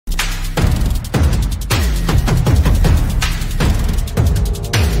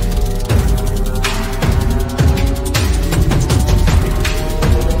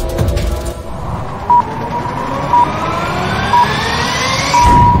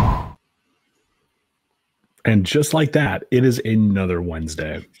And just like that, it is another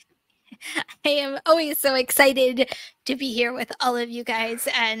Wednesday. I am always so excited to be here with all of you guys.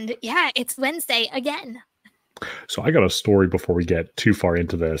 And yeah, it's Wednesday again. So I got a story before we get too far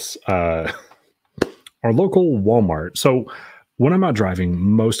into this. Our local Walmart. So when I'm out driving,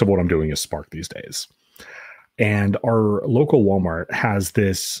 most of what I'm doing is Spark these days. And our local Walmart has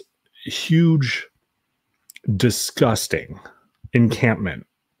this huge, disgusting encampment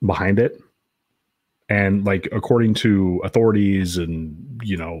behind it. And like according to authorities and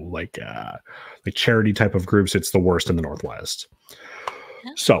like charity type of groups, it's the worst in the Northwest.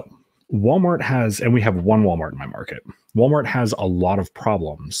 So Walmart has, and we have one Walmart in my market. Walmart has a lot of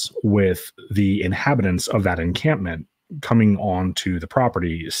problems with the inhabitants of that encampment coming onto the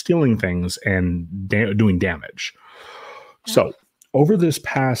property, stealing things and doing damage. So over this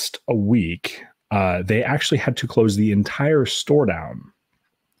past a week, they actually had to close the entire store down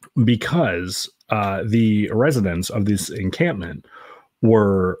because the residents of this encampment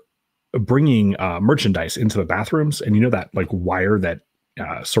were bringing merchandise into the bathrooms, and you know that like wire that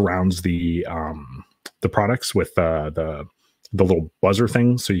surrounds the products with the little buzzer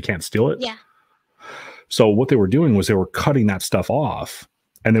thing, so you can't steal it. Yeah. So what they were doing was they were cutting that stuff off,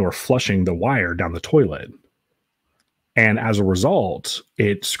 and they were flushing the wire down the toilet. And as a result,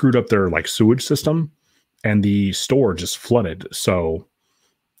 it screwed up their like sewage system, and the store just flooded. So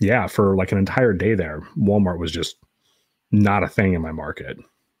yeah, for like an entire day there, Walmart was just not a thing in my market.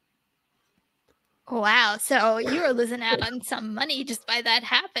 Wow. So you were losing out on some money just by that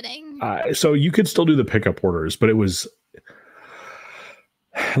happening. So you could still do the pickup orders, but it was,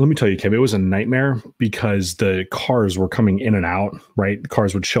 let me tell you, Kim, it was a nightmare because the cars were coming in and out, right?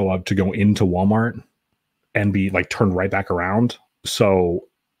 Cars would show up to go into Walmart and be like turned right back around. So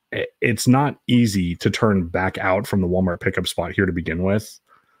it's not easy to turn back out from the Walmart pickup spot here to begin with.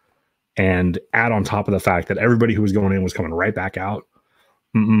 And add on top of the fact that everybody who was going in was coming right back out.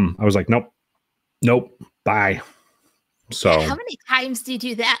 I was like, nope, bye. So how many times do you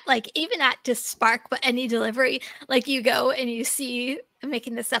do that? Like even not just Spark, but any delivery, like you go and you see, I'm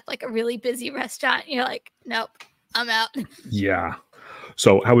making this up, like a really busy restaurant. And you're like, nope, I'm out. Yeah.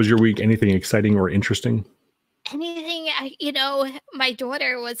 So how was your week? Anything exciting or interesting? Anything, my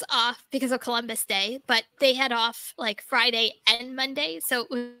daughter was off because of Columbus Day, but they had off like Friday and Monday. So it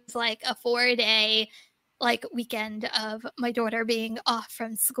was like a 4-day like weekend of my daughter being off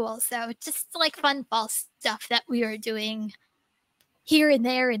from school. So just like fun fall stuff that we were doing here and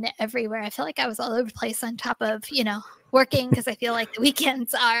there and everywhere. I feel like I was all over the place on top of, working because I feel like the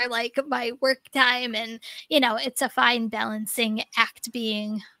weekends are like my work time, and, it's a fine balancing act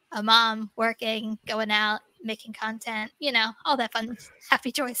being a mom, working, going out, making content, all that fun,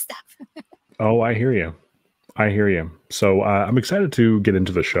 happy joy stuff. Oh, I hear you. I hear you. So I'm excited to get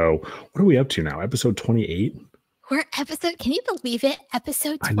into the show. What are we up to now? Episode 28? Can you believe it?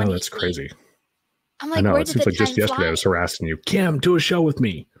 Episode 28. I know, that's crazy. I'm like, I know, where it did seems the like just yesterday fly? I was harassing you. Kim, do a show with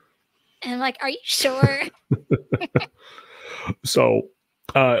me. And I'm like, are you sure? So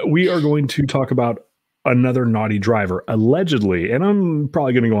we are going to talk about another naughty driver, allegedly, and I'm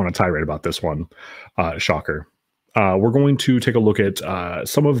probably going to go on a tirade about this one. Shocker. We're going to take a look at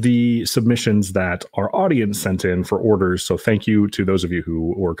some of the submissions that our audience sent in for orders. So thank you to those of you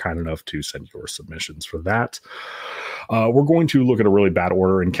who were kind enough to send your submissions for that. We're going to look at a really bad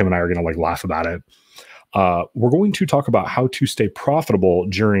order, and Kim and I are going to like laugh about it. We're going to talk about how to stay profitable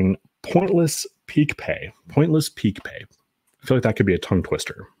during pointless peak pay. Pointless peak pay. I feel like that could be a tongue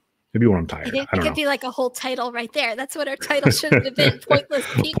twister. Maybe when I'm tired. It could be like a whole title right there. That's what our title should have been. Pointless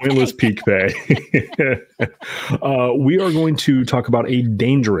peak Pointless pay. peak pay. We are going to talk about a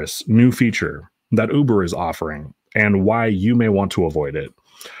dangerous new feature that Uber is offering and why you may want to avoid it.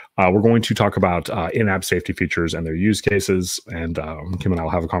 We're going to talk about in-app safety features and their use cases, and Kim and I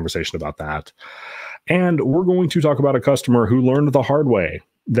will have a conversation about that. And we're going to talk about a customer who learned the hard way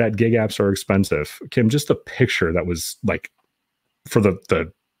that gig apps are expensive. Kim, just the picture that was like for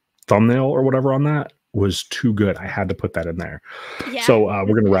the thumbnail or whatever on that was too good. I had to put that in there. Yeah. So we're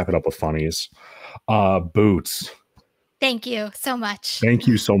going to wrap it up with funnies. Boots. Thank you so much. Thank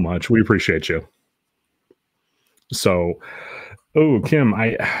you so much. We appreciate you. So, Kim,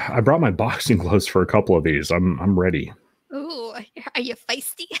 I brought my boxing gloves for a couple of these. I'm ready. Ooh, are you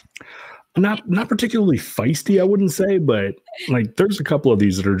feisty? Not particularly feisty, I wouldn't say, but like there's a couple of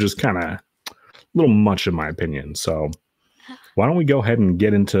these that are just kind of a little much in my opinion. So why don't we go ahead and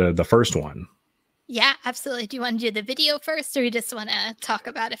get into the first one? Yeah, absolutely. Do you want to do the video first, or you just want to talk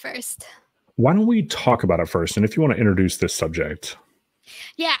about it first? Why don't we talk about it first? And if you want to introduce this subject.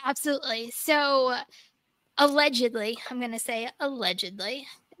 Yeah, absolutely. So allegedly, I'm going to say allegedly,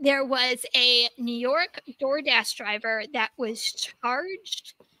 there was a New York DoorDash driver that was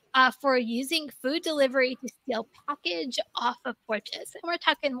charged for using food delivery to steal package off of porches. And we're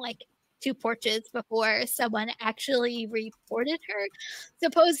talking like 2 porches before someone actually reported her.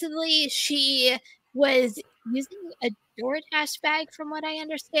 Supposedly, she was using a DoorDash bag, from what I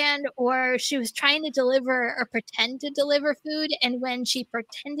understand, or she was trying to deliver or pretend to deliver food. And when she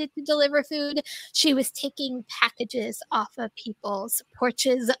pretended to deliver food, she was taking packages off of people's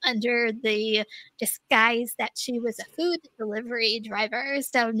porches under the disguise that she was a food delivery driver.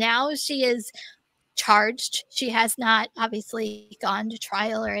 So now she is charged. She has not obviously gone to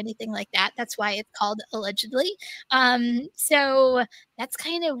trial or anything like that. That's why it's called allegedly. So that's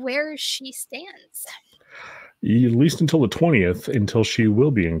kind of where she stands. At least until the 20th, until she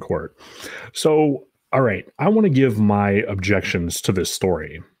will be in court. So, all right, I want to give my objections to this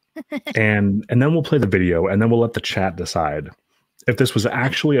story. and then we'll play the video, and then we'll let the chat decide if this was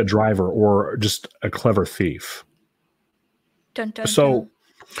actually a driver or just a clever thief. Dun, dun, so,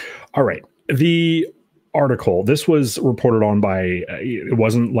 dun. All right. The article, this was reported on by, it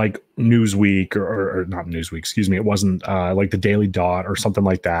wasn't like Newsweek or not Newsweek, excuse me. It wasn't like the Daily Dot or something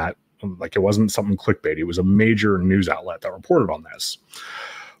like that. Like it wasn't something clickbait. It was a major news outlet that reported on this.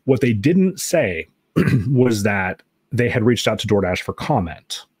 What they didn't say was that they had reached out to DoorDash for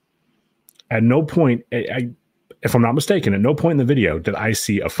comment. At no point, if I'm not mistaken, at no point in the video did I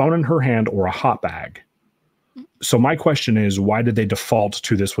see a phone in her hand or a hot bag. So my question is, why did they default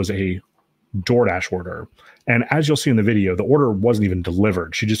to this was a DoorDash order? And as you'll see in the video, the order wasn't even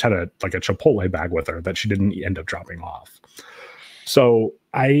delivered. She just had a Chipotle bag with her that she didn't end up dropping off. So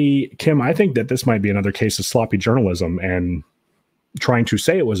Kim, I think that this might be another case of sloppy journalism and trying to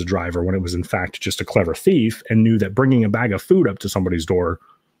say it was a driver when it was in fact just a clever thief and knew that bringing a bag of food up to somebody's door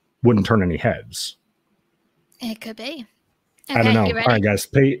wouldn't turn any heads. It could be. Okay, I don't know. All right, guys,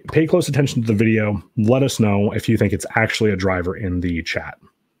 pay close attention to the video. Let us know if you think it's actually a driver in the chat.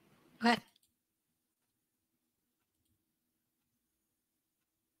 Okay.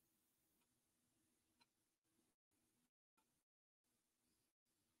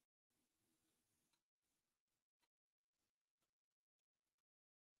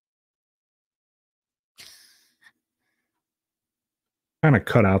 Kind of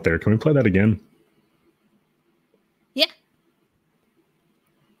cut out there. Can we play that again? Yeah.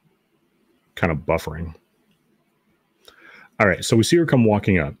 Kind of buffering. All right, so we see her come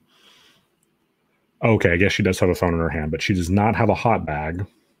walking up. Okay, I guess she does have a phone in her hand, but she does not have a hot bag.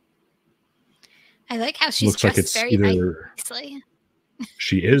 I like how she's dressed like very nicely.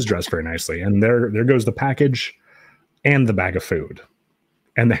 She is dressed very nicely. And there goes the package and the bag of food.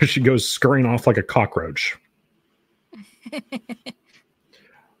 And there she goes scurrying off like a cockroach.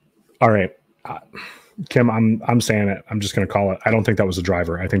 All right. Kim, I'm saying it. I'm just going to call it. I don't think that was a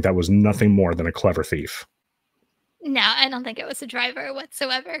driver. I think that was nothing more than a clever thief. No, I don't think it was a driver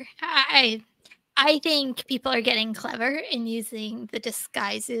whatsoever. I think people are getting clever in using the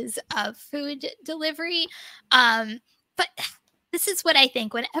disguises of food delivery. But this is what I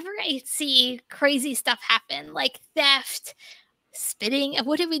think. Whenever I see crazy stuff happen, like theft, spitting.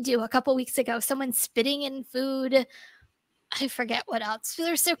 What did we do a couple weeks ago? Someone spitting in food. I forget what else.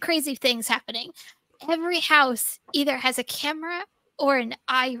 There's so crazy things happening. Every house either has a camera or an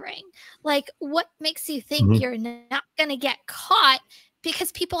eye ring. Like, what makes you think you're not going to get caught?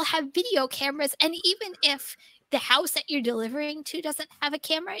 Because people have video cameras. And even if the house that you're delivering to doesn't have a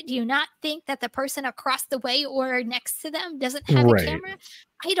camera, do you not think that the person across the way or next to them doesn't have a camera?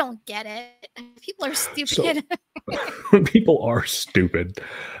 I don't get it. People are stupid. So, people are stupid,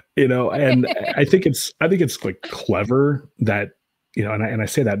 you know, and I think it's like clever that, you know, and I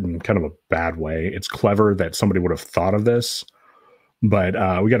say that in kind of a bad way. It's clever that somebody would have thought of this, but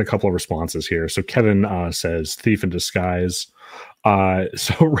we got a couple of responses here. So Kevin says thief in disguise.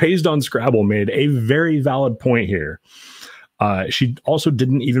 So Raised on Scrabble made a very valid point here. She also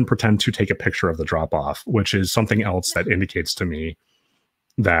didn't even pretend to take a picture of the drop off, which is something else that indicates to me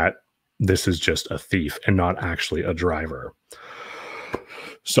that this is just a thief and not actually a driver.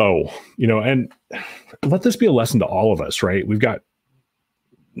 So, you know, and let this be a lesson to all of us, right? We've got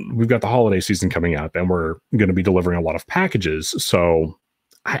the holiday season coming up and we're going to be delivering a lot of packages. So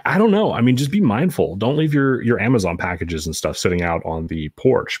I don't know. I mean, just be mindful. Don't leave your Amazon packages and stuff sitting out on the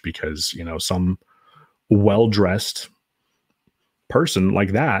porch because, you know, some well-dressed person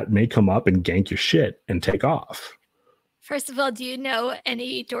like that may come up and gank your shit and take off. First of all, do you know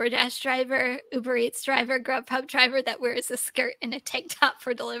any DoorDash driver, Uber Eats driver, Grubhub driver that wears a skirt and a tank top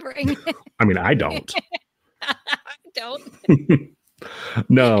for delivering? I mean, I don't. Don't.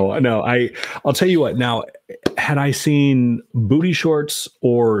 No, no. I'll tell you what. Now, had I seen booty shorts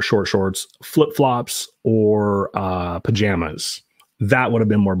or short shorts, flip flops or pajamas, that would have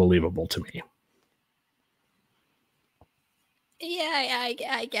been more believable to me. Yeah,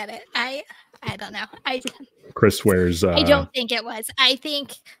 I get it. I don't know. Chris wears. I don't think it was. I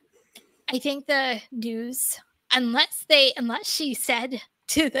think the news, unless she said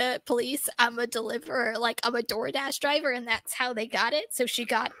to the police, I'm a deliverer, like I'm a DoorDash driver, and that's how they got it. So she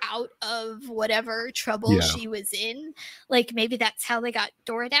got out of whatever trouble she was in. Like maybe that's how they got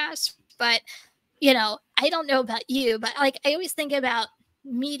DoorDash. But I don't know about you, but like I always think about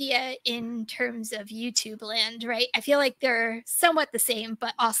media in terms of YouTube land, right? I feel like they're somewhat the same,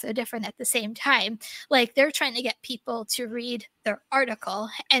 but also different at the same time. Like they're trying to get people to read their article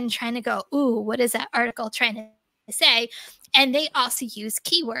and trying to go, ooh, what is that article trying to say? And they also use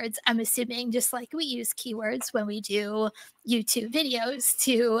keywords, I'm assuming, just like we use keywords when we do YouTube videos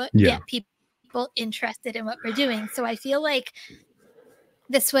to get people interested in what we're doing. So I feel like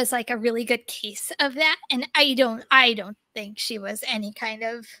this was like a really good case of that. And I don't think she was any kind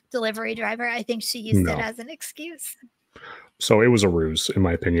of delivery driver. I think she used it as an excuse. So it was a ruse, in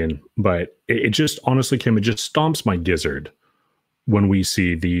my opinion. But it just, honestly, Kim, it just stomps my gizzard when we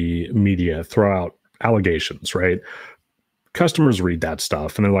see the media throw out allegations, right? Customers read that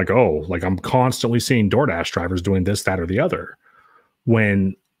stuff and they're like, oh, like I'm constantly seeing DoorDash drivers doing this, that, or the other.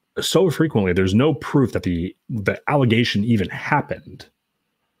 When so frequently there's no proof that the allegation even happened.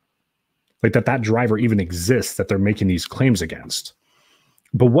 Like that driver even exists that they're making these claims against.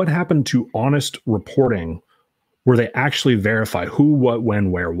 But what happened to honest reporting where they actually verify who, what, when,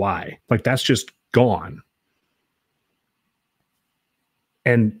 where, why? Like that's just gone.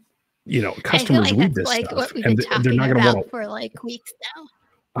 And, customers read this like stuff what we've and been talking they're not going to want to for like weeks now.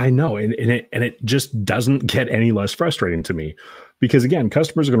 I know. And it just doesn't get any less frustrating to me because again,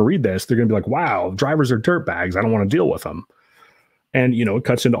 customers are going to read this. They're going to be like, wow, drivers are dirtbags. I don't want to deal with them. And, it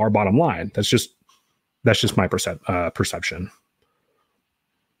cuts into our bottom line. That's just my perception.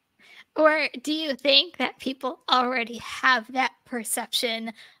 Or do you think that people already have that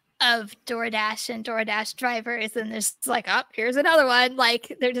perception of DoorDash and DoorDash drivers and there's like, oh, here's another one.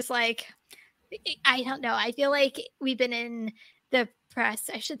 Like, they're just like, I don't know. I feel like we've been in the press.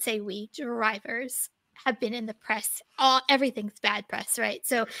 I should say we drivers have been in the press. Everything's bad press, right?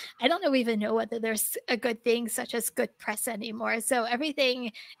 So I don't even know whether there's a good thing such as good press anymore. So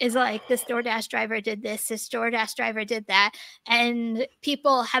everything is like this DoorDash driver did this DoorDash driver did that, and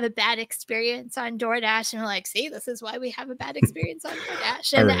people have a bad experience on DoorDash and are like, see, this is why we have a bad experience on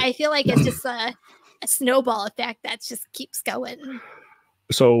DoorDash. And I feel like it's just a snowball effect that just keeps going.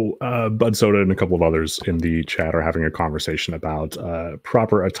 So Bud Soda and a couple of others in the chat are having a conversation about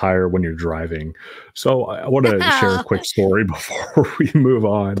proper attire when you're driving. So I want to share a quick story before we move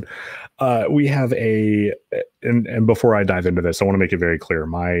on. We have and before I dive into this, I want to make it very clear.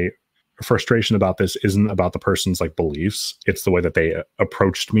 My frustration about this isn't about the person's like beliefs. It's the way that they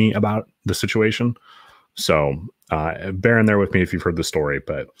approached me about the situation. So bear in there with me if you've heard the story,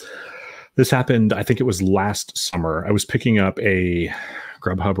 but this happened, I think it was last summer. I was picking up a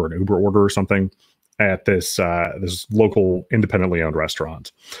Grubhub or an Uber order or something at this local independently owned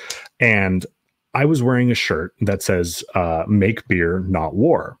restaurant. And I was wearing a shirt that says, make beer, not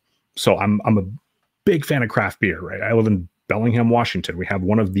war. So I'm a big fan of craft beer, right? I live in Bellingham, Washington. We have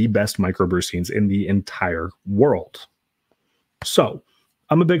one of the best microbrew scenes in the entire world. So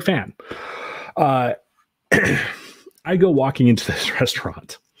I'm a big fan. I go walking into this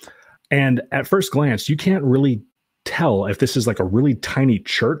restaurant, and at first glance, you can't really tell if this is like a really tiny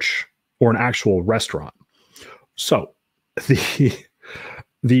church or an actual restaurant. So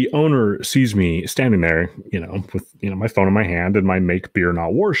the owner sees me standing there, with my phone in my hand and my make beer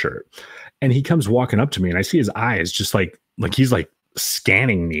not war shirt. And he comes walking up to me and I see his eyes just like he's like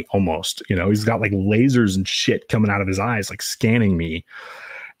scanning me almost, he's got like lasers and shit coming out of his eyes, like scanning me.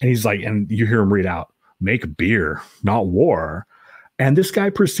 And he's like, and you hear him read out, make beer, not war. And this guy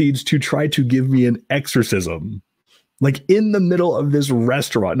proceeds to try to give me an exorcism, like in the middle of this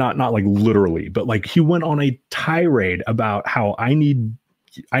restaurant, not like literally, but like he went on a tirade about how I need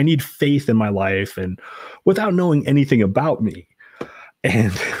faith in my life and without knowing anything about me.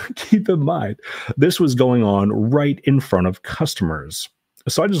 And keep in mind, this was going on right in front of customers.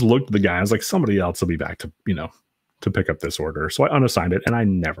 So I just looked at the guy. I was like, somebody else will be back to pick up this order. So I unassigned it and I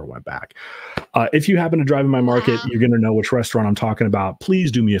never went back. If you happen to drive in my market, you're going to know which restaurant I'm talking about.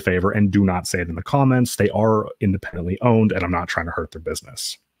 Please do me a favor and do not say it in the comments. They are independently owned and I'm not trying to hurt their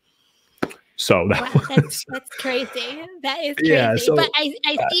business. So that's crazy. That is crazy. Yeah, so, but I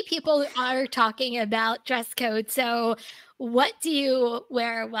see people are talking about dress code. So what do you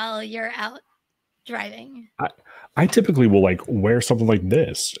wear while you're out driving? I typically will like wear something like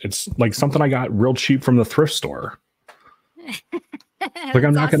this. It's like something I got real cheap from the thrift store. Like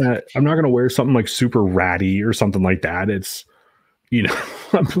I'm not gonna wear something like super ratty or something like that. It's, you know,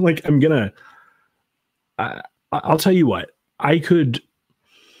 I'll tell you what,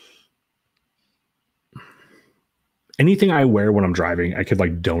 anything I wear when I'm driving, I could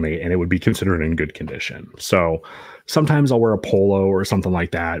like donate and it would be considered in good condition. So sometimes I'll wear a polo or something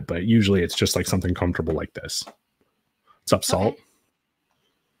like that, but usually it's just like something comfortable like this. What's up, Salt?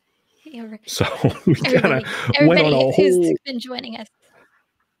 Okay. So we kind of went on a whole... who's been joining us.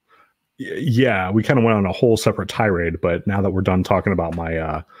 Yeah, we kind of went on a whole separate tirade, but now that we're done talking about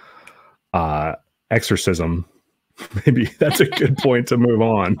my exorcism, maybe that's a good point to move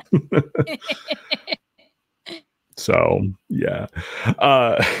on. So yeah,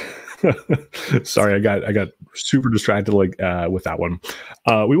 sorry, I got super distracted with that one.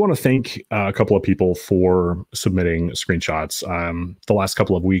 We want to thank a couple of people for submitting screenshots. The last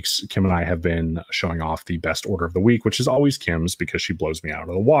couple of weeks, Kim and I have been showing off the best order of the week, which is always Kim's because she blows me out of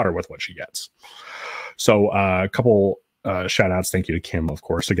the water with what she gets. So a couple shout outs. Thank you to Kim, of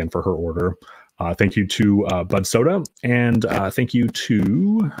course, again for her order. Thank you to Bud Soda, and thank you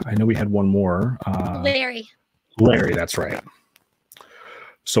to, I know we had one more. Larry, that's right.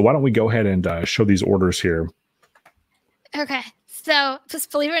 So why don't we go ahead and show these orders here? Okay. So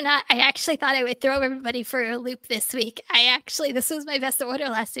just believe it or not, I actually thought I would throw everybody for a loop this week. This was my best order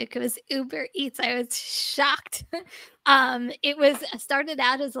last week. It was Uber Eats. I was shocked. It started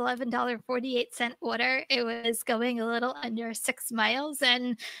out as $11.48 order. It was going a little under 6 miles,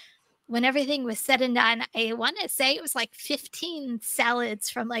 and when everything was said and done, I want to say it was like 15 salads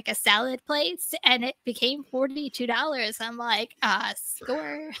from like a salad place, and it became $42. I'm like,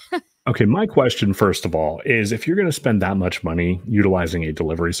 score. Okay, my question, first of all, is if you're going to spend that much money utilizing a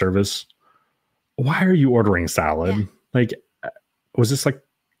delivery service, why are you ordering salad? Yeah. Like, was this like,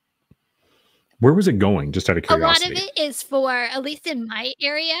 where was it going? Just out of curiosity. A lot of it is for, at least in my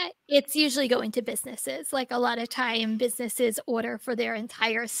area, it's usually going to businesses. Like a lot of time businesses order for their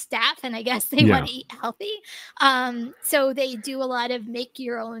entire staff, and I guess they want to eat healthy. So they do a lot of make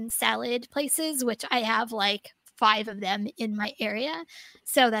your own salad places, which I have like 5 of them in my area.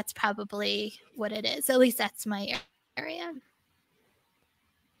 So that's probably what it is. At least that's my area.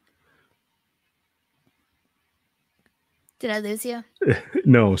 Did I lose you?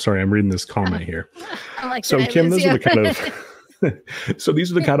 No, sorry. I'm reading this comment here. So Kim, these are the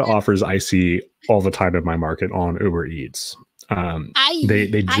kind of offers I see all the time in my market on Uber Eats.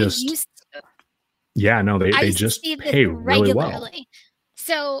 They just pay really well.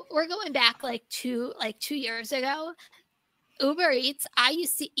 So we're going back like 2 years ago. Uber Eats, I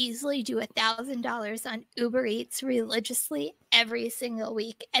used to easily do $1,000 on Uber Eats religiously every single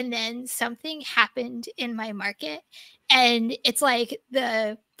week. And then something happened in my market, and it's like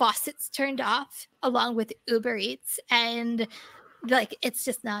the faucets turned off along with Uber Eats, and like it's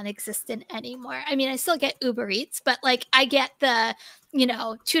just non-existent anymore. I mean, I still get Uber Eats, but like I get the,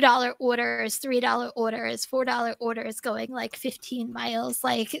 $2 orders, $3 orders, $4 orders going like 15 miles.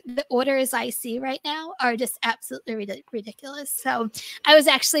 Like the orders I see right now are just absolutely ridiculous. So I was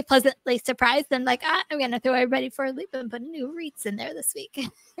actually pleasantly surprised, and like, I'm going to throw everybody for a loop and put an Uber Eats in there this week.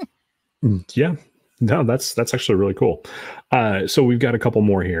 Yeah, no, that's actually really cool. So we've got a couple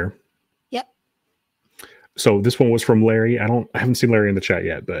more here. So this one was from Larry. I haven't seen Larry in the chat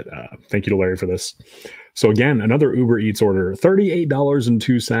yet, but thank you to Larry for this. So again, another Uber Eats order,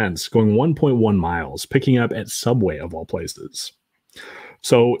 $38.02, going 1.1 miles, picking up at Subway of all places.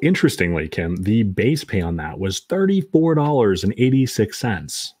 So interestingly, Kim, the base pay on that was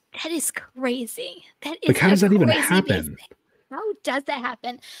 $34.86. That is crazy. That is like, how does that even happen? How does that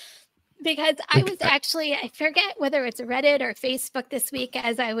happen? Because I was actually, I forget whether it's Reddit or Facebook this week,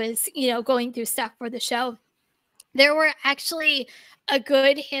 as I was, going through stuff for the show, there were actually a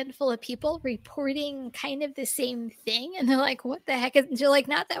good handful of people reporting kind of the same thing. And they're like, what the heck is, they're like,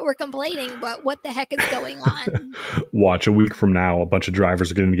 not that we're complaining, but what the heck is going on? Watch, a week from now, a bunch of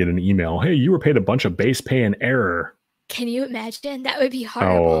drivers are going to get an email. Hey, you were paid a bunch of base pay in error. Can you imagine? That would be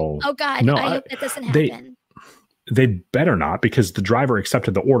horrible. Oh God, no, I hope that doesn't happen. They better not, because the driver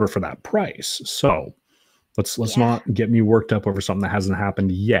accepted the order for that price. So let's not get me worked up over something that hasn't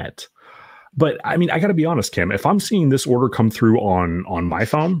happened yet. But I mean, I got to be honest, Kim, if I'm seeing this order come through on my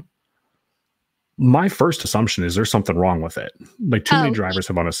phone, my first assumption is there's something wrong with it. Like too many drivers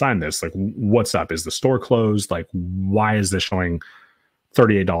have unassigned this. Like, what's up? Is the store closed? Like, why is this showing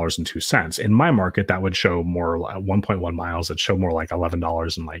 $38.02? In my market, that would show more like 1.1 miles. It'd show more like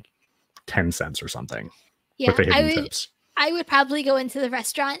 $11.10 or something. Yeah, with the hidden tips. I would probably go into the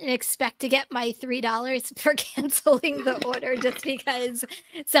restaurant and expect to get my $3 for canceling the order just because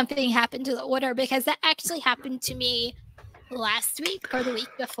something happened to the order, because that actually happened to me last week or the week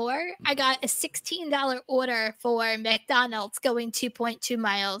before. I got a $16 order for McDonald's going 2.2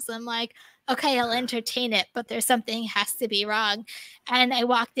 miles. I'm like, okay, I'll entertain it, but there's something has to be wrong. And I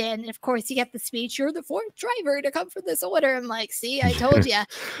walked in, and of course, you get the speech, you're the fourth driver to come for this order. I'm like, see, I told you.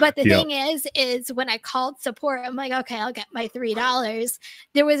 But the thing is when I called support, I'm like, okay, I'll get my $3.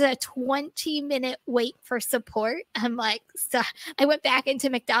 There was a 20-minute wait for support. I'm like, so I went back into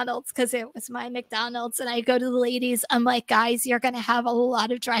McDonald's because it was my McDonald's, and I go to the ladies. I'm like, guys, you're going to have a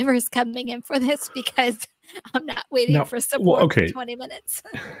lot of drivers coming in for this because I'm not waiting for support for 20 minutes.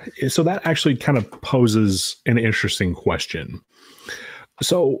 So that actually kind of poses an interesting question.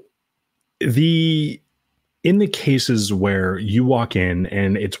 So in the cases where you walk in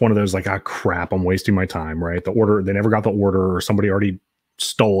and it's one of those like, ah, crap, I'm wasting my time, right? The order, they never got the order, or somebody already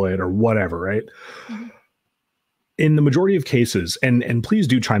stole it or whatever, right? Mm-hmm. In the majority of cases, and please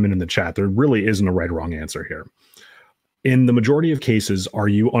do chime in the chat, there really isn't a right or wrong answer here. In the majority of cases, are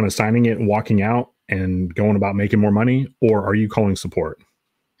you unassigning it and walking out and going about making more money, or are you calling support?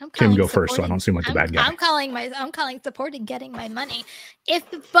 Kim, go first, so I don't seem like the bad guy. I'm calling support and getting my money. If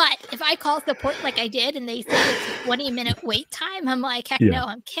I call support like I did and they say it's a 20-minute wait time, I'm like, heck no,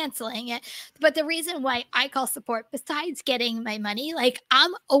 I'm canceling it. But the reason why I call support, besides getting my money, like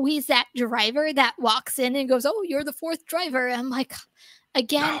I'm always that driver that walks in and goes, oh, you're the fourth driver. I'm like,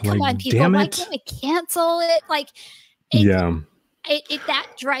 again, come on, people, why can't we cancel it? Like, that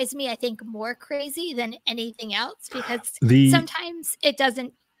drives me, I think, more crazy than anything else, because sometimes it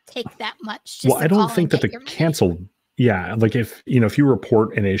doesn't take that much. Well, I don't think that the cancel, like if you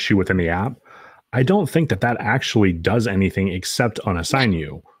report an issue within the app, I don't think that actually does anything except unassign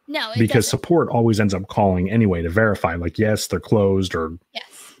you. No, because support always ends up calling anyway to verify, like, yes, they're closed, or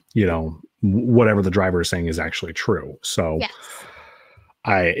whatever the driver is saying is actually true. So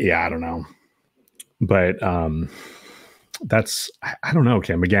I don't know, but I don't know,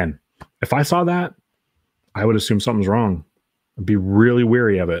 Kim. Again, if I saw that, I would assume something's wrong. I'd be really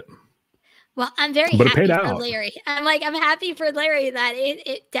weary of it. Well, I'm very happy for Larry. I'm happy for Larry that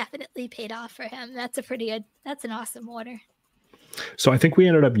it definitely paid off for him. That's an awesome order. So I think we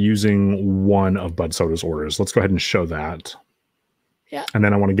ended up using one of Bud Soda's orders. Let's go ahead and show that. Yeah. And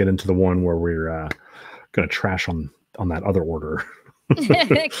then I want to get into the one where we're going to trash on that other order. Can't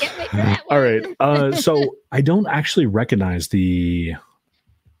wait for that one. All right. So I don't actually recognize he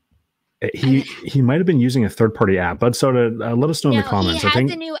might have been using a third-party app. Bud Soda, let us know in the comments. He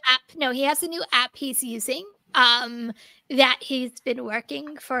has a new app. No, he has a new app he's using that he's been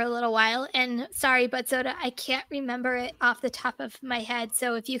working for a little while. And sorry, Bud Soda, I can't remember it off the top of my head.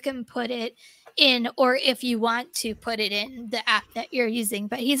 So if you can put it in, or if you want to put it in the app that you're using.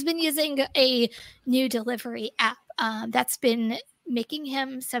 But he's been using a new delivery app that's been making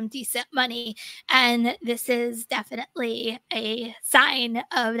him some decent money, and this is definitely a sign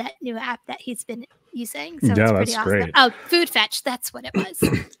of that new app that he's been using. So it's pretty awesome. Great. Oh, Food Fetch, that's what it was.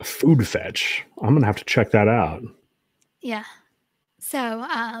 Food Fetch. I'm gonna have to check that out. Yeah. So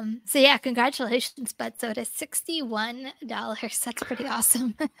yeah, congratulations, Bud Soda. $61. That's pretty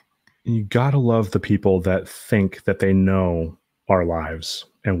awesome. You gotta love the people that think that they know our lives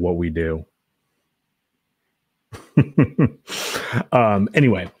and what we do.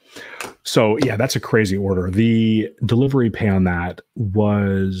 Anyway, so yeah, that's a crazy order. The delivery pay on that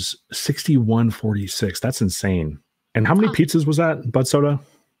was $61.46. That's insane. And how many pizzas was that, Bud Soda?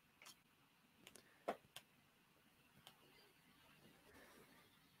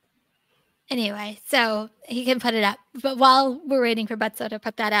 Anyway, so he can put it up. But while we're waiting for Bud Soda to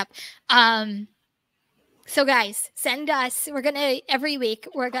put that up, so guys, send us. Every week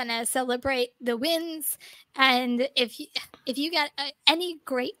we're gonna celebrate the wins, and if you got any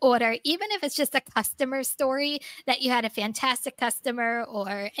great order, even if it's just a customer story that you had a fantastic customer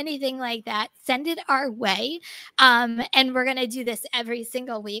or anything like that, send it our way. And we're gonna do this every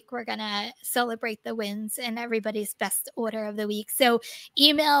single week. We're gonna celebrate the wins and everybody's best order of the week. So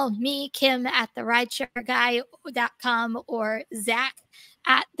email me, Kim, at therideshareguy.com, or Zach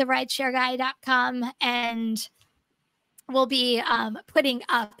at therideshareguy.com, and we'll be putting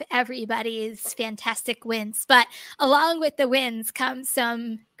up everybody's fantastic wins. But along with the wins comes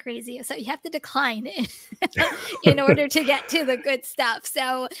some crazy. So you have to decline in order to get to the good stuff.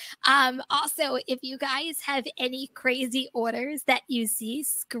 So also, if you guys have any crazy orders that you see,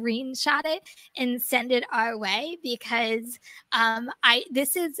 screenshot it and send it our way, because I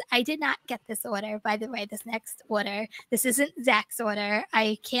did not get this order, by the way. This next order, this isn't Zach's order.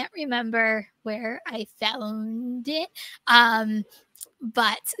 I can't remember where I found it.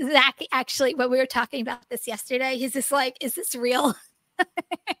 But Zach, actually, when we were talking about this yesterday, he's just like, is this real?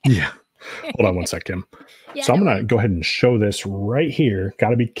 Yeah. Hold on one sec, Kim. Yeah, so I'm going to go ahead and show this right here. Got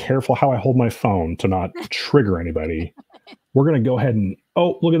to be careful how I hold my phone to not trigger anybody. We're going to go ahead and,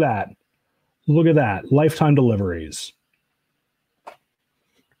 oh, look at that. Look at that. Lifetime deliveries.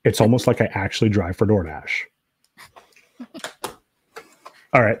 It's almost like I actually drive for DoorDash.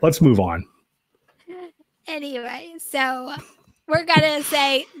 All right, let's move on. Anyway, so we're going to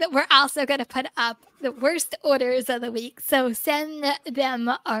say that we're also going to put up the worst orders of the week. So send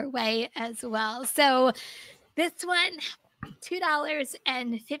them our way as well. So this one,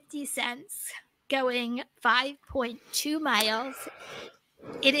 $2.50, going 5.2 miles.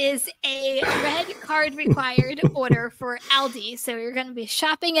 It is a red card required order for Aldi. So you're going to be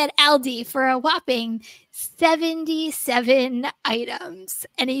shopping at Aldi for a whopping 77 items.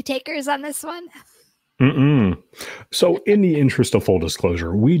 Any takers on this one? So in the interest of full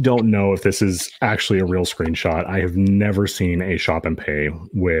disclosure, we don't know if this is actually a real screenshot. I have never seen a shop and pay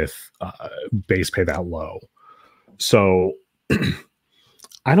with base pay that low. So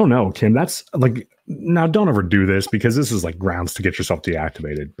I don't know, Kim. That's like, now don't ever do this, because this is like grounds to get yourself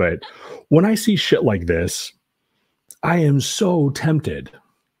deactivated. But when I see shit like this, I am so tempted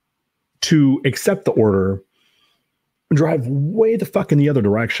to accept the order, drive way the fuck in the other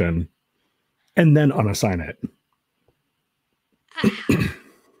direction, and then unassign it.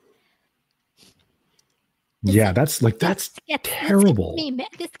 Yeah, that's terrible.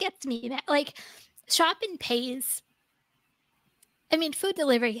 This gets me mad. Like, shop and pays. I mean, food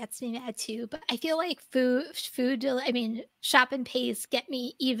delivery gets me mad too, but I feel like shop and pays get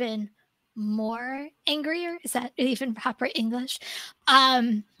me even more angrier. Is that even proper English?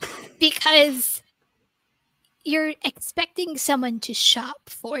 Because you're expecting someone to shop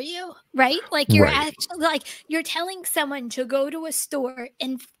for you, right? Like actually, like, you're telling someone to go to a store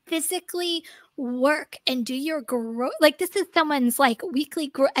and physically work and do your like, this is someone's like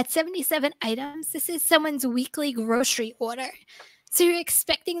weekly at 77 items. This is someone's weekly grocery order. So you're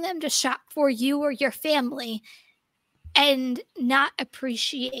expecting them to shop for you or your family and not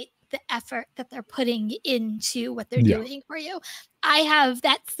appreciate the effort that they're putting into what they're doing for you.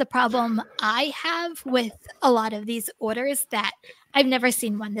 That's the problem I have with a lot of these orders, that I've never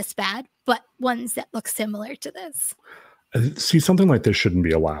seen one this bad, but ones that look similar to this. See, something like this shouldn't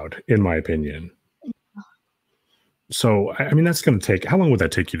be allowed, in my opinion. No. So, I mean, that's going to take, how long would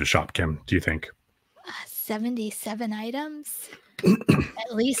that take you to shop, Kim, do you think? 77 items,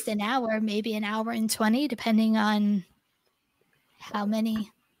 at least an hour, maybe an hour and 20, depending on how many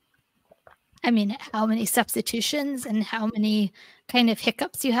substitutions and how many kind of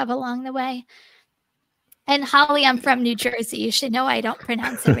hiccups you have along the way. And Holly, I'm from New Jersey. You should know I don't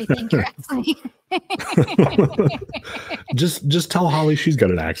pronounce everything correctly. Just tell Holly she's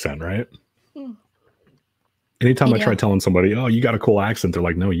got an accent, right? Anytime I try telling somebody, oh, you got a cool accent, they're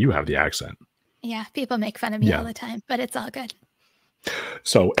like, no, you have the accent. Yeah, people make fun of me all the time, but it's all good.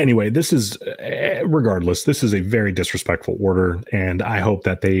 So anyway, this is, regardless, this is a very disrespectful order, and I hope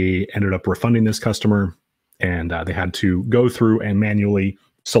that they ended up refunding this customer, and they had to go through and manually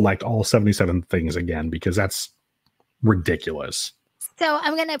select all 77 things again, because that's ridiculous. So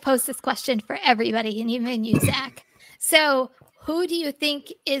I'm going to post this question for everybody, and even you, Zach. So who do you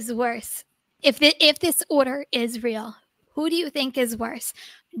think is worse? If this order is real, who do you think is worse?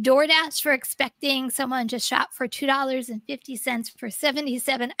 DoorDash for expecting someone to shop for $2.50 for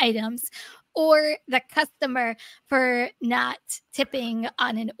 77 items, or the customer for not tipping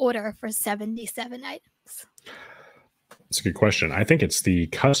on an order for 77 items? That's a good question. I think it's the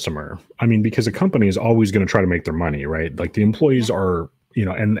customer. I mean, because a company is always going to try to make their money, right? Like, the employees are,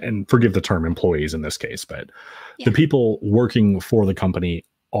 and forgive the term employees in this case, but the people working for the company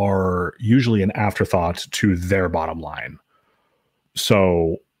are usually an afterthought to their bottom line.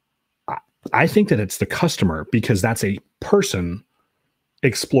 So I think that it's the customer, because that's a person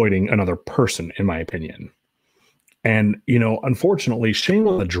exploiting another person, in my opinion. And, unfortunately, shame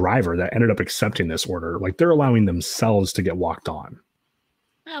on the driver that ended up accepting this order. Like, they're allowing themselves to get walked on.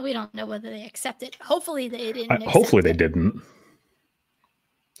 Well, we don't know whether they accepted. Hopefully they didn't. Hopefully they didn't.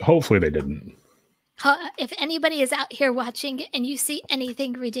 Hopefully they didn't. if anybody is out here watching and you see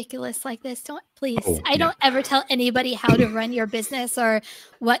anything ridiculous like this, don't please. I yeah. don't ever tell anybody how to run your business or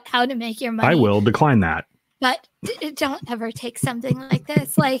how to make your money. I will decline that. But don't ever take something like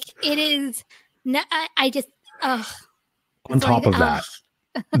this. Like, it is. I just. On top of that,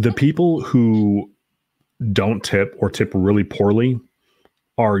 the people who don't tip or tip really poorly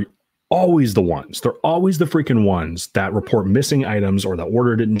are always the ones. They're always the freaking ones that report missing items or the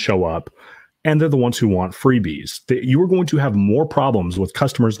order didn't show up. And they're the ones who want freebies. You are going to have more problems with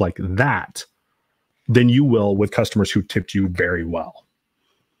customers like that than you will with customers who tipped you very well.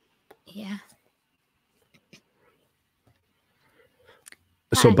 Yeah.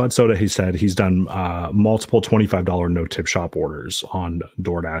 So Bud Soda, he said he's done multiple $25 no tip shop orders on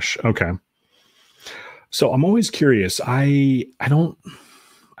DoorDash. Okay. So I'm always curious. I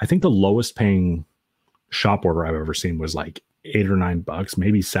think the lowest paying shop order I've ever seen was like $8 or $9,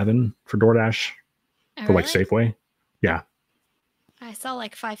 maybe $7 for DoorDash for like Safeway. Yeah. I saw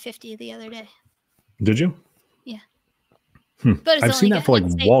like $5.50 the other day. Did you? Yeah. But I've seen that for like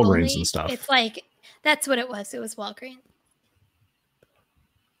Walgreens and stuff. It's like, that's what it was. It was Walgreens.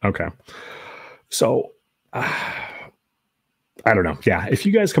 Okay. So I don't know. Yeah. If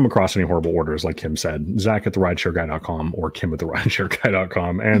you guys come across any horrible orders, like Kim said, Zach at therideshareguy.com or Kim at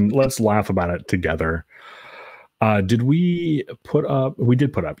therideshareguy.com, and let's laugh about it together. Did we put up? We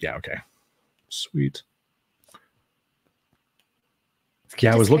did put up. Yeah. Okay. Sweet.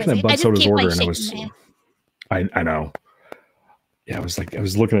 Yeah. I was looking at Bud Soda's order and I know. Yeah. I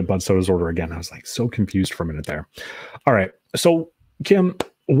was looking at Bud Soda's order again. I was like so confused for a minute there. All right. So Kim,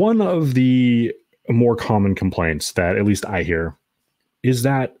 one of the more common complaints that at least I hear is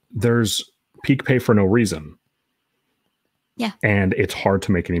that there's peak pay for no reason. Yeah. And it's hard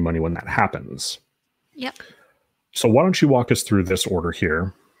to make any money when that happens. Yep. So why don't you walk us through this order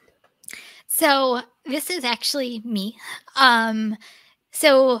here? So this is actually me.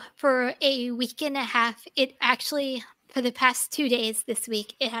 So for a week and a half, it actually, for the past 2 days this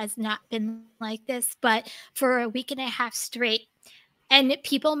week, it has not been like this, but for a week and a half straight. And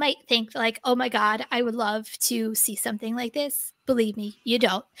people might think like, oh my God, I would love to see something like this. Believe me, you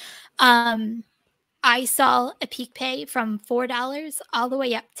don't. I saw a peak pay from $4 all the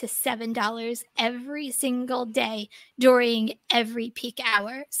way up to $7 every single day during every peak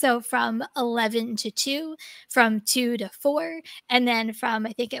hour. So from 11 to 2, from 2 to 4, and then from,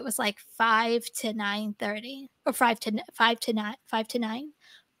 I think it was like 5 to 9:30 or 5 to 9.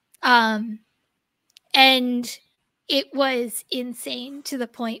 And it was insane to the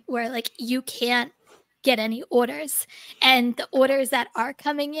point where like you can't get any orders, and the orders that are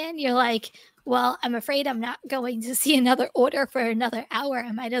coming in, you're like, well, I'm afraid I'm not going to see another order for another hour.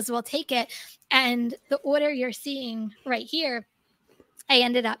 I might as well take it. And the order you're seeing right here, I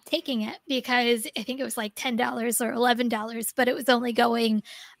ended up taking it because I think it was like $10 or $11, but it was only going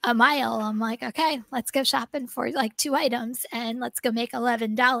a mile. I'm like, okay, let's go shopping for like 2 items and let's go make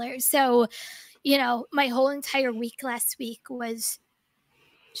 $11. So, you know, my whole entire week last week was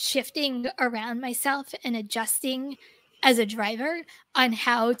shifting around myself and adjusting as a driver on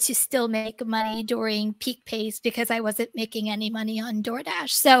how to still make money during peak pays because I wasn't making any money on DoorDash.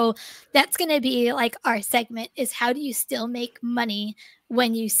 So that's going to be like our segment, is how do you still make money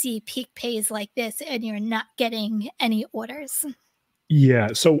when you see peak pays like this and you're not getting any orders? Yeah.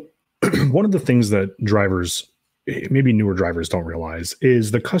 So one of the things that drivers, maybe newer drivers, don't realize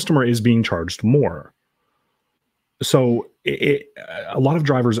is the customer is being charged more. So a lot of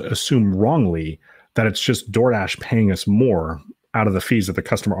drivers assume wrongly that it's just DoorDash paying us more out of the fees that the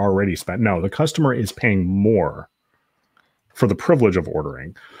customer already spent. No, the customer is paying more for the privilege of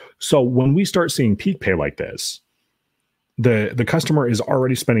ordering. So when we start seeing peak pay like this, the customer is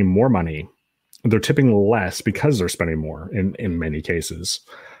already spending more money. They're tipping less because they're spending more in many cases.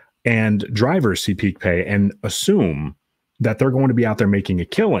 And drivers see peak pay and assume that they're going to be out there making a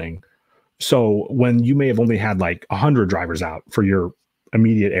killing. So when you may have only had like 100 drivers out for your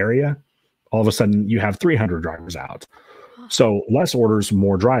immediate area, all of a sudden you have 300 drivers out. So less orders,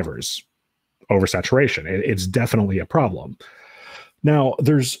 more drivers, oversaturation. It's definitely a problem. Now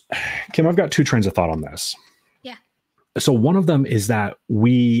Kim, I've got 2 trains of thought on this. Yeah. So one of them is that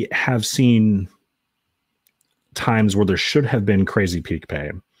we have seen times where there should have been crazy peak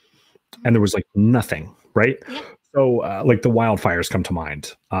pay and there was like nothing, right? Yeah. So like the wildfires come to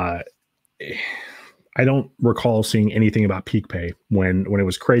mind. I don't recall seeing anything about peak pay when it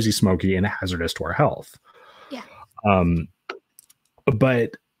was crazy smoky and hazardous to our health. Yeah.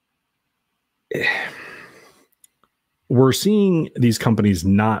 But we're seeing these companies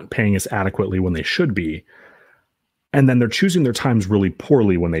not paying us adequately when they should be. And then they're choosing their times really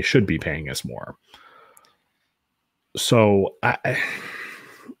poorly when they should be paying us more. So I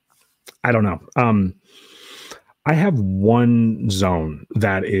don't know. I have one zone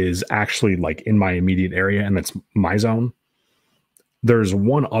that is actually like in my immediate area, and that's my zone. There's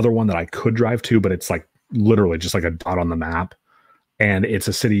one other one that I could drive to, but it's like literally just like a dot on the map. And it's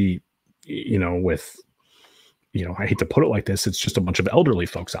a city, with, I hate to put it like this, it's just a bunch of elderly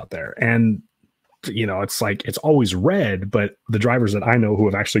folks out there. And, it's like, it's always red, but the drivers that I know who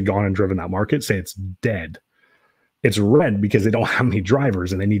have actually gone and driven that market say it's dead. It's red because they don't have any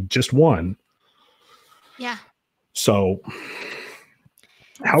drivers and they need just one. Yeah. So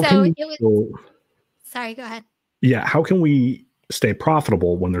how can sorry, go ahead. Yeah. How can we stay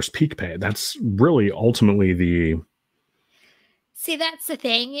profitable when there's peak pay? That's really ultimately See, that's the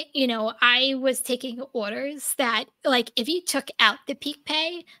thing. I was taking orders that, like, if you took out the peak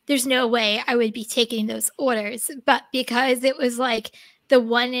pay, there's no way I would be taking those orders. But because it was like the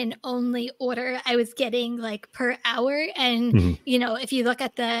one and only order I was getting like per hour. And, Mhm. If you look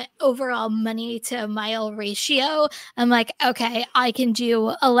at the overall money to mile ratio, I'm like, okay, I can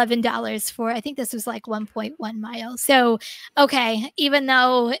do $11 for, I think this was like 1.1 miles. So, okay, even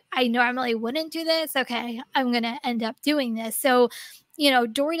though I normally wouldn't do this, okay, I'm going to end up doing this. So,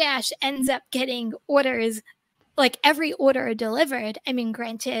 DoorDash ends up getting orders, like every order delivered. I mean,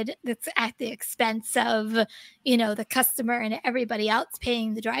 granted, that's at the expense of, the customer and everybody else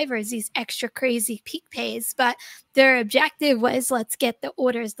paying the drivers these extra crazy peak pays. But their objective was, let's get the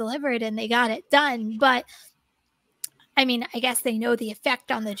orders delivered, and they got it done. But I mean, I guess they know the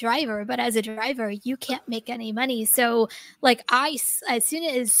effect on the driver, but as a driver, you can't make any money. So, like, as soon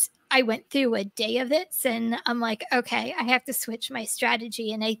as I went through a day of this, and I'm like, okay, I have to switch my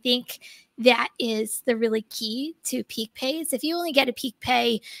strategy. And I think that is the really key to peak pays. If you only get a peak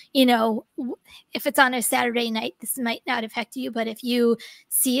pay, if it's on a Saturday night, this might not affect you. But if you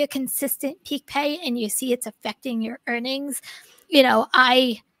see a consistent peak pay and you see it's affecting your earnings,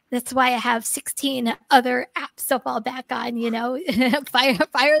 that's why I have 16 other apps to fall back on,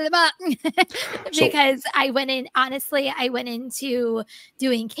 fire them up. Because I went into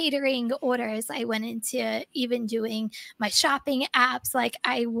doing catering orders. I went into even doing my shopping apps. Like,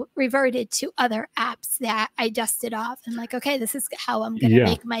 I reverted to other apps that I dusted off. I'm like, okay, this is how I'm going to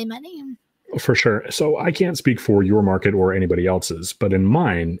make my money. For sure. So I can't speak for your market or anybody else's, but in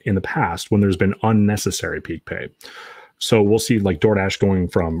mine, in the past, when there's been unnecessary peak pay, so we'll see like DoorDash going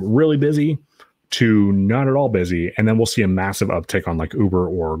from really busy to not at all busy. And then we'll see a massive uptick on like Uber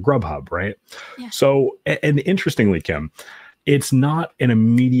or Grubhub, right? Yeah. So, and interestingly, Kim, it's not an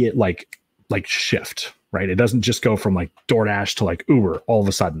immediate like shift, right? It doesn't just go from like DoorDash to like Uber all of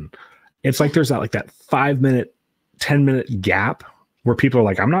a sudden. It's like there's that 5 minute, 10-minute gap where people are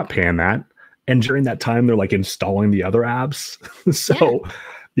like, I'm not paying that. And during that time, they're like installing the other apps. So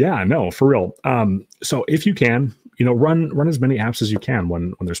yeah, no, for real. So if you can, run as many apps as you can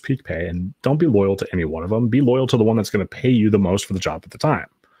when there's peak pay, and don't be loyal to any one of them. Be loyal to the one that's going to pay you the most for the job at the time.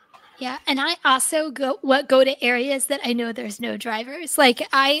 Yeah. And I also go to areas that I know there's no drivers. Like,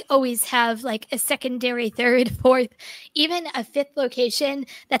 I always have like a secondary, third, fourth, even a fifth location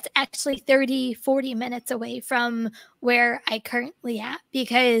that's actually 30, 40 minutes away from where I currently at,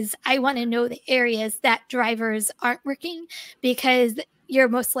 because I want to know the areas that drivers aren't working, because you're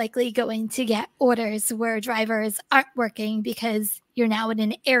most likely going to get orders where drivers aren't working because you're now in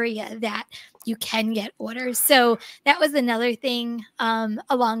an area that you can get orders. So that was another thing,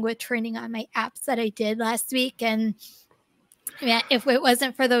 along with training on my apps that I did last week. And yeah, if it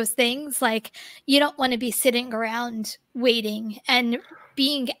wasn't for those things, like, you don't want to be sitting around waiting and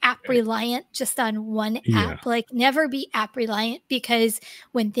being app reliant just on one app. Like, never be app reliant, because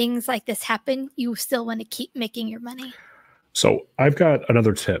when things like this happen, you still want to keep making your money. So I've got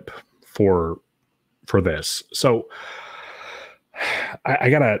another tip for this. So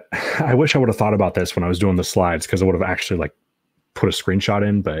I wish I would have thought about this when I was doing the slides, because I would have actually like put a screenshot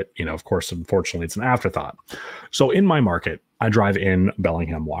in, but of course, unfortunately, it's an afterthought. So in my market, I drive in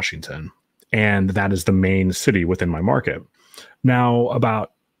Bellingham, Washington, and that is the main city within my market. Now,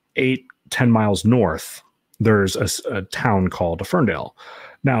 about 8-10 miles north, there's a town called Ferndale.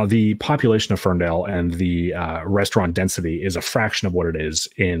 Now, the population of Ferndale and the restaurant density is a fraction of what it is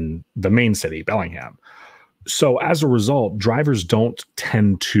in the main city, Bellingham. So as a result, drivers don't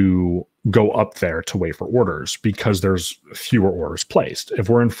tend to go up there to wait for orders, because there's fewer orders placed. If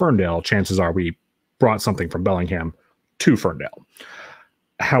we're in Ferndale, chances are we brought something from Bellingham to Ferndale.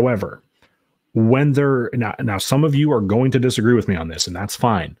 However, when now some of you are going to disagree with me on this, and that's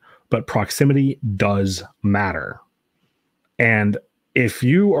fine, but proximity does matter. And if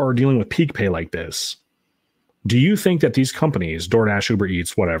you are dealing with peak pay like this, do you think that these companies, DoorDash, Uber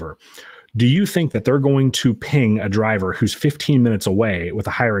Eats, whatever, Do you think that they're going to ping a driver who's 15 minutes away with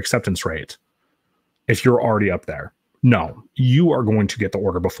a higher acceptance rate if you're already up there? No, you are going to get the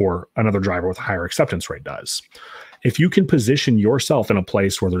order before another driver with a higher acceptance rate does. If you can position yourself in a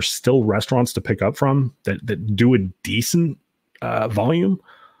place where there's still restaurants to pick up from that do a decent volume,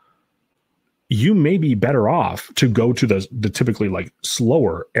 you may be better off to go to the typically like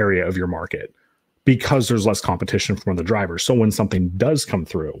slower area of your market because there's less competition from other drivers. So when something does come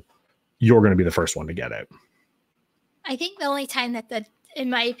through, you're going to be the first one to get it. I think the only time that in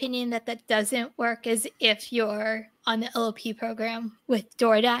my opinion, that doesn't work is if you're on the LOP program with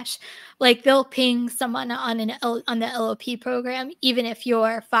DoorDash. Like they'll ping someone on the LOP program, even if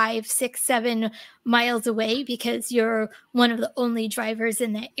you're 5, 6, 7 miles away, because you're one of the only drivers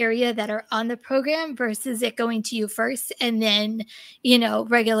in the area that are on the program versus it going to you first and then,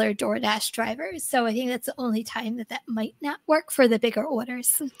 regular DoorDash drivers. So I think that's the only time that might not work for the bigger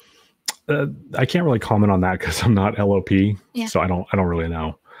orders. I can't really comment on that because I'm not LOP, so I don't really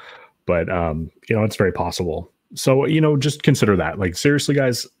know. But it's very possible. So just consider that. Like seriously,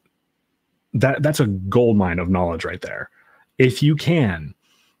 guys, that's a gold mine of knowledge right there. If you can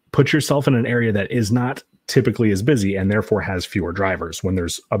put yourself in an area that is not typically as busy and therefore has fewer drivers, when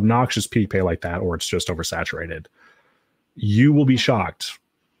there's obnoxious peak pay like that, or it's just oversaturated, you will be shocked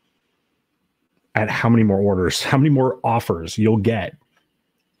at how many more orders, how many more offers you'll get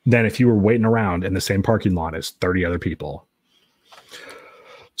than if you were waiting around in the same parking lot as 30 other people.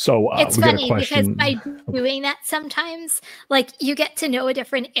 So it's funny because by doing that, sometimes like you get to know a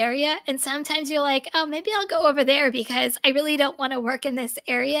different area, and sometimes you're like, oh, maybe I'll go over there because I really don't want to work in this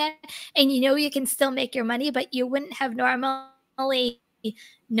area. And you can still make your money, but you wouldn't have normally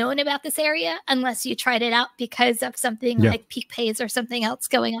known about this area unless you tried it out because of something like peak pays or something else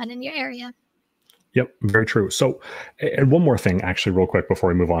going on in your area. Yep, very true. So, and one more thing, actually, real quick before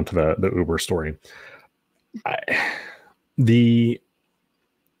we move on to the Uber story.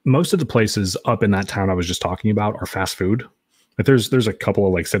 Most of the places up in that town I was just talking about are fast food. Like there's a couple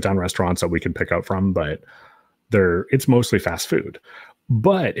of like sit down restaurants that we can pick up from, but it's mostly fast food.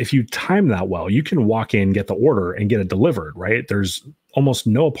 But if you time that well, you can walk in, get the order, and get it delivered. Right? There's almost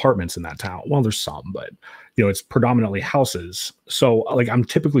no apartments in that town. Well, there's some, but it's predominantly houses. So like I'm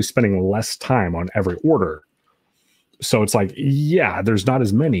typically spending less time on every order. So it's like, yeah, there's not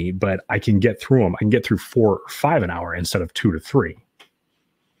as many, but I can get through them. I can get through 4 or 5 an hour instead of 2 to 3.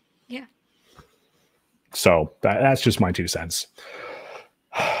 Yeah. So that's just my 2 cents.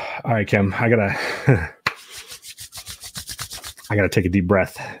 All right, Kim, I gotta take a deep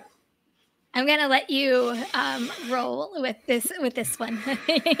breath. I'm gonna let you roll with this one.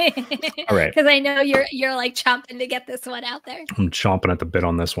 All right, because I know you're like chomping to get this one out there. I'm chomping at the bit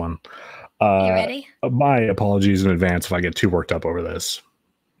on this one. You ready? My apologies in advance if I get too worked up over this.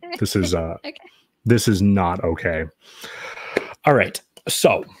 This is okay. This is not okay. All right,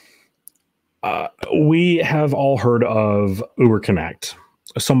 so we have all heard of Uber Connect.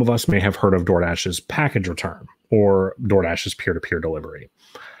 Some of us may have heard of DoorDash's package return or DoorDash's peer-to-peer delivery.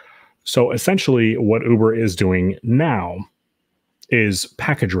 So essentially what Uber is doing now is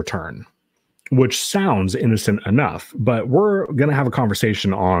package return, which sounds innocent enough, but we're going to have a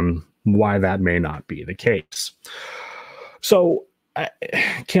conversation on why that may not be the case. So,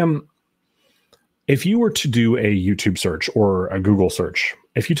 Kim, if you were to do a YouTube search or a Google search,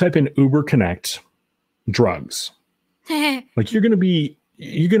 if you type in Uber Connect drugs, like you're going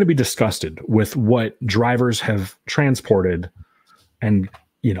to be disgusted with what drivers have transported and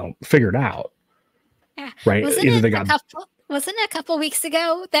figured out. Yeah. Right. Wasn't it a couple weeks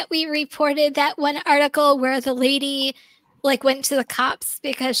ago that we reported that one article where the lady like went to the cops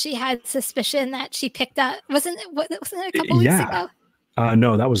because she had suspicion that she picked up? Wasn't it a couple weeks ago?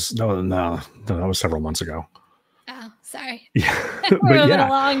 No, that was several months ago. Oh, sorry. Yeah. We're moving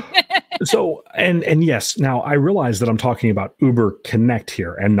along. So, and yes, now I realize that I'm talking about Uber Connect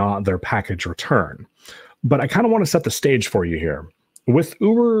here and not their package return, but I kind of want to set the stage for you here. With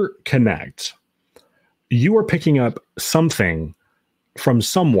Uber Connect, you are picking up something from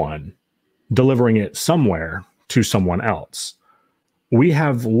someone, delivering it somewhere to someone else. We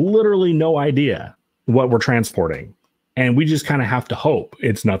have literally no idea what we're transporting, and we just kind of have to hope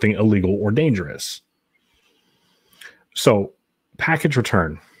it's nothing illegal or dangerous. So, package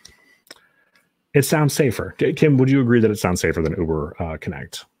return. It sounds safer. Kim, would you agree that it sounds safer than Uber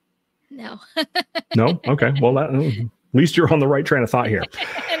Connect? No. No? Okay. Well, at least you're on the right train of thought here.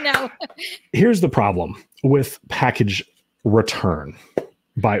 No. Here's the problem with package return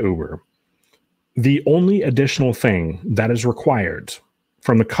by Uber. The only additional thing that is required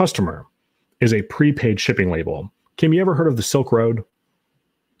from the customer is a prepaid shipping label. Kim, you ever heard of the Silk Road?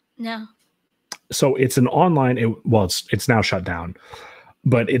 No. So it's an online, well, it's now shut down,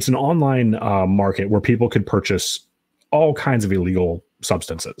 but it's an online market where people could purchase all kinds of illegal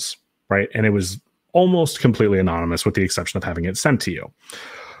substances, right? And it was almost completely anonymous with the exception of having it sent to you.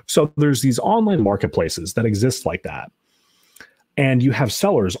 So there's these online marketplaces that exist like that. And you have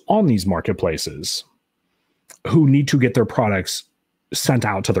sellers on these marketplaces who need to get their products sent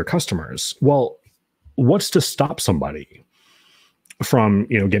out to their customers. Well, what's to stop somebody from,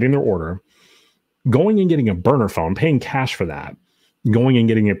 getting their order, going and getting a burner phone, paying cash for that, going and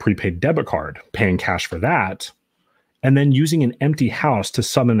getting a prepaid debit card, paying cash for that, and then using an empty house to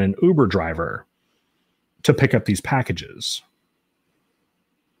summon an Uber driver to pick up these packages?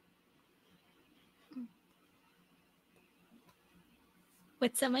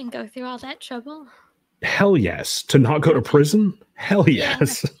 Would someone go through all that trouble? Hell yes. To not go to prison? Hell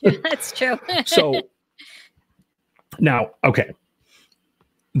yes. Yeah, that's true. So now, okay.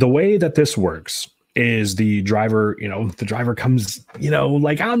 The way that this works is the driver comes,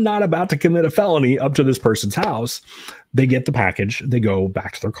 like, I'm not about to commit a felony up to this person's house. They get the package, they go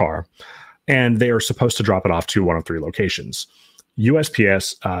back to their car, and they are supposed to drop it off to one of three locations: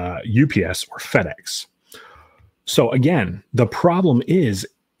 USPS, UPS, or FedEx. So again, the problem is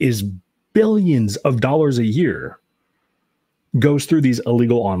billions of dollars a year goes through these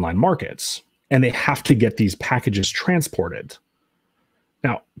illegal online markets, and they have to get these packages transported.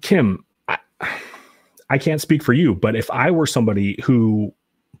 Now, Kim, I can't speak for you, but if I were somebody who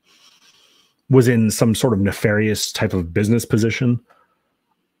was in some sort of nefarious type of business position,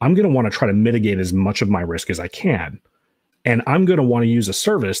 I'm going to want to try to mitigate as much of my risk as I can. And I'm going to want to use a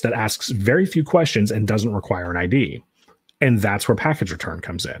service that asks very few questions and doesn't require an ID. And that's where package return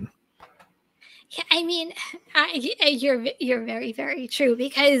comes in. Yeah, I mean, you're very, very true,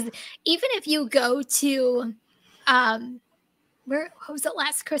 because even if you go to, what was it,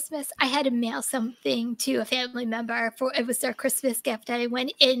 last Christmas? I had to mail something to a family member it was their Christmas gift. And I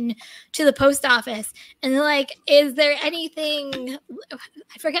went in to the post office and they're like, is there anything,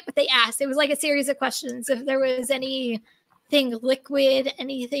 I forget what they asked. It was like a series of questions. If there was anything liquid,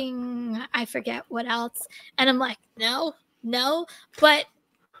 anything, I forget what else. And I'm like, no, but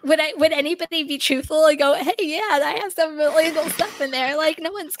would anybody be truthful and go, hey, yeah, I have some illegal stuff in there? Like,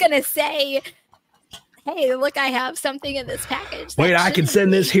 no one's going to say, hey, look, I have something in this package. Wait, I can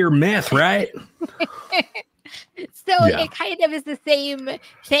send this here meth, right? So yeah. It kind of is the same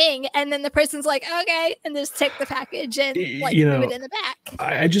thing. And then the person's like, okay, and just take the package and like move it in the back.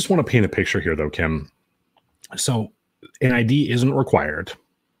 I just want to paint a picture here, though, Kim. So an ID isn't required.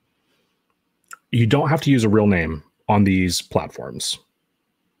 You don't have to use a real name on these platforms.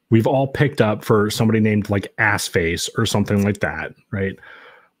 We've all picked up for somebody named like Assface or something like that, right?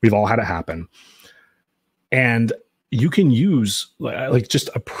 We've all had it happen. And you can use like just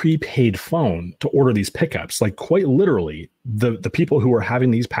a prepaid phone to order these pickups. Like, quite literally, the people who are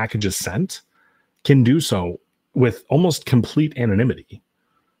having these packages sent can do so with almost complete anonymity,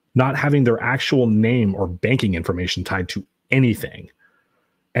 not having their actual name or banking information tied to anything.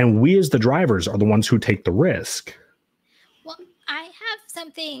 And we as the drivers are the ones who take the risk. Well, I have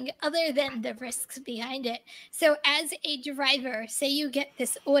something other than the risks behind it. So as a driver, say you get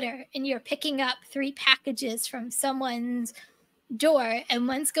this order and you're picking up 3 packages from someone's door, and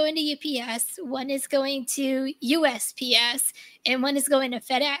one's going to UPS, one is going to USPS, and one is going to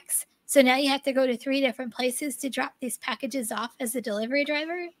FedEx. So now you have to go to 3 different places to drop these packages off as a delivery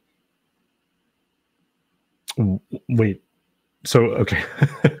driver? Wait. So, okay.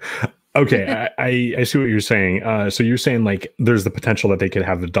 Okay, I see what you're saying. So you're saying like there's the potential that they could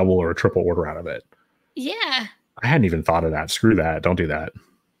have a double or a triple order out of it. Yeah. I hadn't even thought of that. Screw that. Don't do that.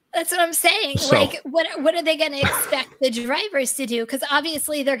 That's what I'm saying. So, like, what are they going to expect the drivers to do? Because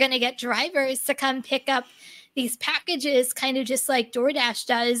obviously they're going to get drivers to come pick up these packages, kind of just like DoorDash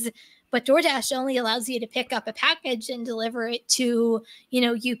does. But DoorDash only allows you to pick up a package and deliver it to,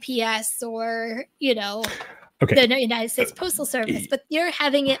 UPS or, the United States Postal Service. But you're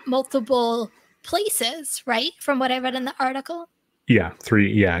having it multiple places, right? From what I read in the article. Yeah,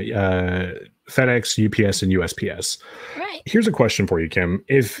 3. Yeah. FedEx, UPS, and USPS. Right. Here's a question for you, Kim.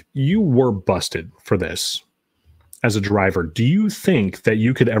 If you were busted for this as a driver, do you think that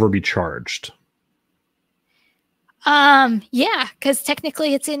you could ever be charged? Yeah, because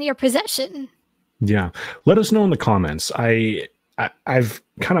technically it's in your possession. Yeah. Let us know in the comments. I've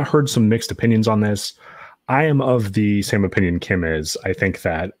kind of heard some mixed opinions on this. I am of the same opinion Kim is. I think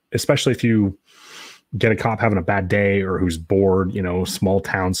that, especially if you get a cop having a bad day or who's bored, small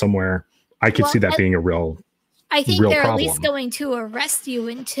town somewhere, I could see that being a real I think they're problem. at least going to arrest you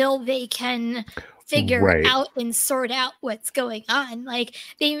until they can figure Right. out and sort out what's going on. Like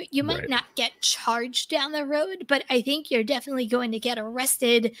you might Right. not get charged down the road, but I think you're definitely going to get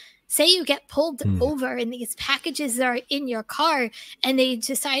arrested. Say you get pulled over and these packages are in your car and they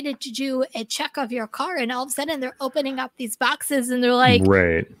decided to do a check of your car and all of a sudden they're opening up these boxes and they're like,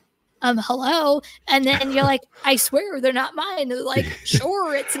 Right. Hello. And then you're like, I swear they're not mine. And they're like,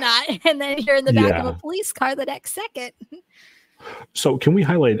 sure, it's not. And then you're in the back of a police car the next second. So can we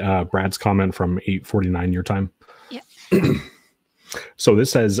highlight Brad's comment from 8:49 your time? Yeah. So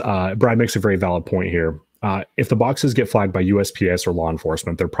this says, Brad makes a very valid point here. If the boxes get flagged by USPS or law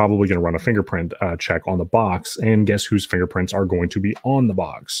enforcement, they're probably going to run a fingerprint check on the box. And guess whose fingerprints are going to be on the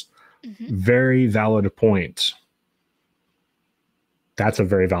box? Very valid point. That's a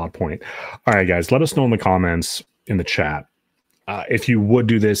very valid point. All right, guys, let us know in the comments in the chat if you would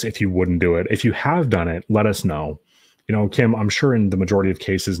do this, if you wouldn't do it. If you have done it, let us know. You know, Kim, I'm sure in the majority of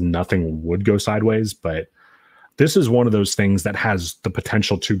cases, nothing would go sideways, but this is one of those things that has the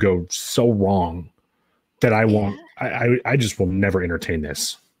potential to go so wrong that I just will never entertain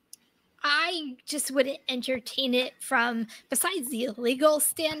this. I just wouldn't entertain it from, besides the legal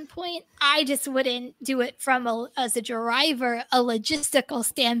standpoint, I just wouldn't do it from as a driver, a logistical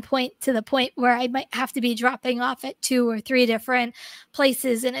standpoint, to the point where I might have to be dropping off at 2 or 3 different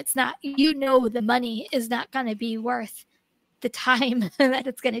places. And it's not, the money is not going to be worth the time that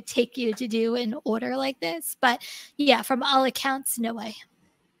it's going to take you to do an order like this. But yeah, from all accounts, no way.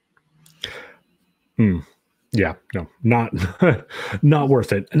 Yeah, no, not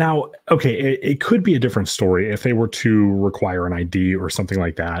worth it. Now, okay, it could be a different story if they were to require an ID or something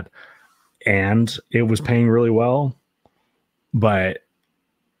like that, and it was paying really well. But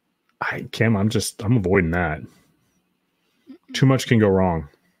Kim, I'm avoiding that. Too much can go wrong.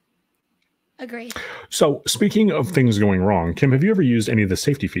 Agreed. So, speaking of things going wrong, Kim, have you ever used any of the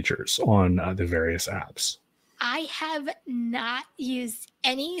safety features on the various apps? I have not used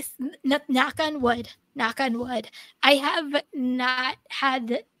any, knock on wood, I have not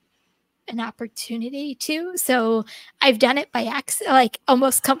had an opportunity to. So I've done it by accident, like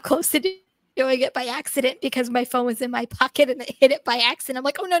almost come close to doing it by accident because my phone was in my pocket and it hit it by accident. I'm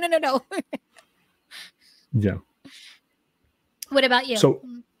like, oh, no. Yeah. What about you? So,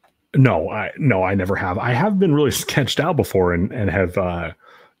 no, I never have. I have been really sketched out before and have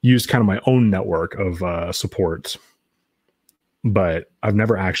used kind of my own network of support, but I've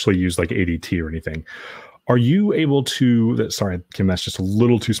never actually used like ADT or anything. Are you able to, sorry, Kim, that's just a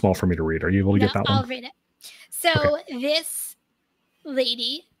little too small for me to read. Are you able to get that one? I'll read it. So this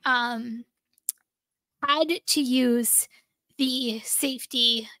lady had to use the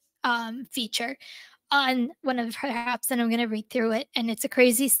safety feature on one of her apps, and I'm going to read through it, and it's a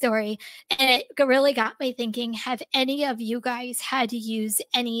crazy story, and it really got me thinking, have any of you guys had to use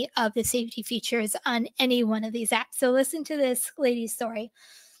any of the safety features on any one of these apps? So listen to this lady's story.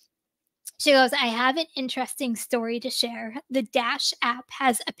 She goes, I have an interesting story to share. The Dash app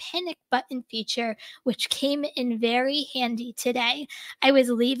has a panic button feature, which came in very handy today. I was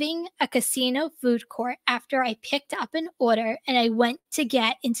leaving a casino food court after I picked up an order, and I went to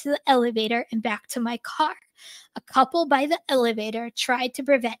get into the elevator and back to my car. A couple by the elevator tried to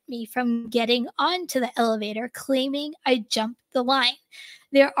prevent me from getting onto the elevator, claiming I jumped the line.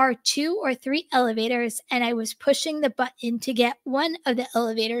 There are 2 or 3 elevators, and I was pushing the button to get one of the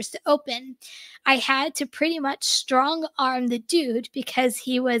elevators to open. I had to pretty much strong arm the dude because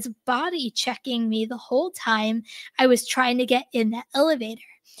he was body checking me the whole time I was trying to get in the elevator.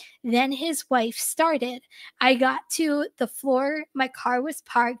 Then his wife started. I got to the floor. My car was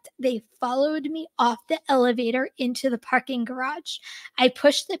parked. They followed me off the elevator into the parking garage. I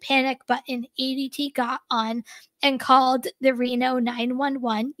pushed the panic button. ADT got on and called the Reno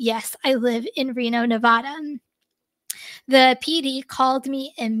 911. Yes, I live in Reno, Nevada. The PD called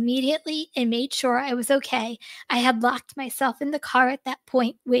me immediately and made sure I was okay. I had locked myself in the car at that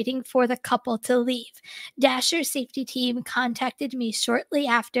point, waiting for the couple to leave. Dasher's safety team contacted me shortly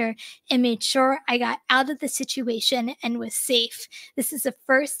after and made sure I got out of the situation and was safe. This is the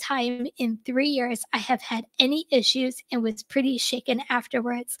first time in 3 years I have had any issues and was pretty shaken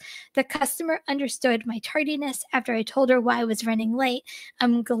afterwards. The customer understood my tardiness after I told her why I was running late.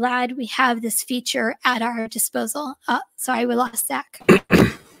 I'm glad we have this feature at our disposal. Sorry, we lost Zach.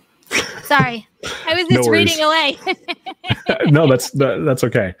 Sorry, I was just reading away. No, that's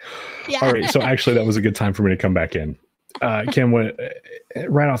okay. Yeah. All right, so actually that was a good time for me to come back in. Kim,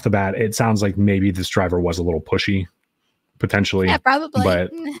 right off the bat, it sounds like maybe this driver was a little pushy, potentially. Yeah, probably.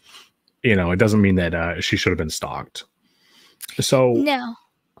 But, it doesn't mean that she should have been stalked. So no.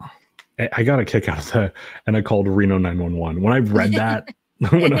 I got a kick out of and I called Reno 911. When I read that,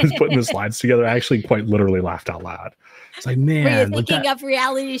 when I was putting the slides together. I actually quite literally laughed out loud. It's like, man, Were you like thinking that of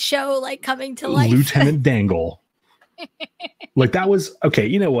reality show like coming to life? Lieutenant Dangle. Like that was okay.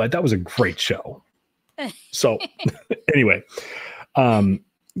 You know what? That was a great show. So anyway,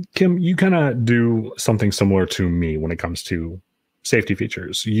 Kim, you kind of do something similar to me when it comes to safety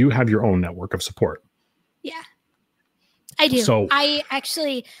features. You have your own network of support. Yeah, I do. So I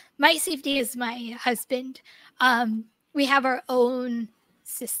actually, my safety is my husband. We have our own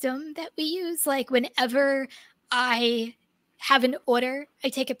system that we use. Like whenever I have an order, I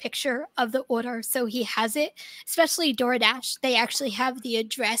take a picture of the order so he has it. Especially DoorDash, they actually have the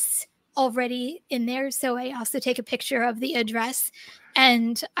address already in there. So I also take a picture of the address,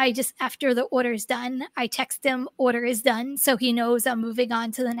 and I just, after the order is done, I text him order is done, so he knows I'm moving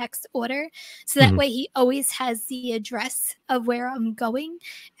on to the next order. So that way he always has the address of where I'm going.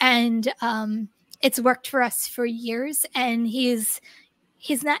 And it's worked for us for years, and he's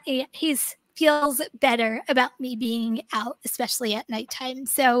feels better about me being out, especially at nighttime.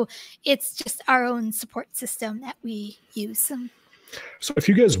 So it's just our own support system that we use. So if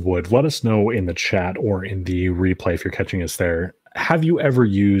you guys would let us know in the chat or in the replay, if you're catching us there, have you ever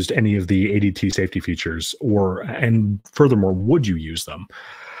used any of the ADT safety features, and furthermore, would you use them?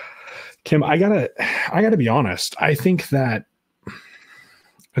 Kim, I gotta be honest. I think that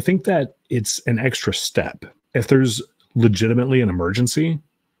it's an extra step. If there's legitimately an emergency,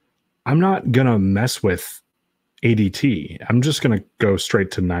 I'm not gonna mess with ADT. I'm just gonna go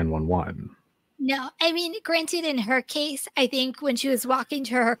straight to 911. No, I mean, granted, in her case, I think when she was walking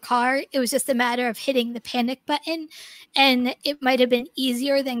to her car, it was just a matter of hitting the panic button, and it might have been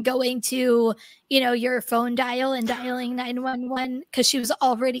easier than going to, your phone dial and dialing 911 because she was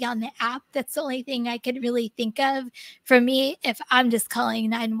already on the app. That's the only thing I could really think of. For me, if I'm just calling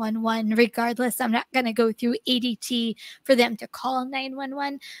 911, regardless, I'm not going to go through ADT for them to call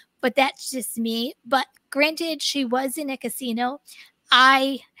 911, but that's just me. But granted, she was in a casino.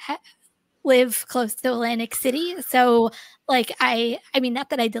 I live close to Atlantic City, so like I mean,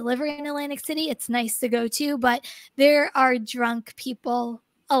 not that I deliver in Atlantic City, it's nice to go to, but there are drunk people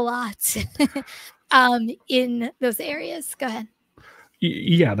a lot in those areas. Go ahead.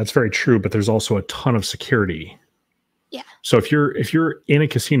 Yeah, that's very true, but there's also a ton of security. Yeah. So if you're in a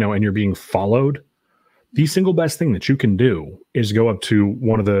casino and you're being followed, the single best thing that you can do is go up to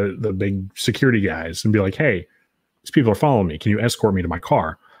one of the big security guys and be like, hey, these people are following me. Can you escort me to my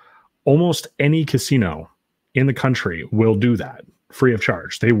car? Almost any casino in the country will do that free of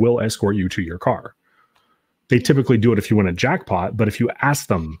charge. They will escort you to your car. They typically do it if you win a jackpot, but if you ask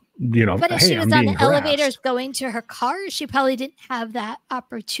them, but if hey, she was I'm on being the elevators harassed, going to her car, she probably didn't have that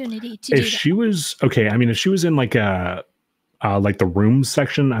opportunity to do if that. she was okay, I mean, if she was in like the room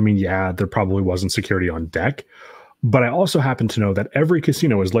section, I mean, yeah, there probably wasn't security on deck. But I also happen to know that every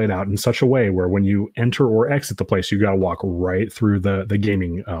casino is laid out in such a way where when you enter or exit the place, you got to walk right through the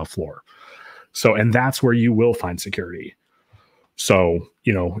gaming floor. So, and that's where you will find security. So,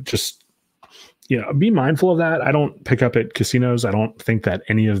 just, be mindful of that. I don't pick up at casinos. I don't think that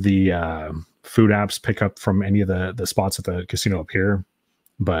any of the food apps pick up from any of the spots at the casino up here.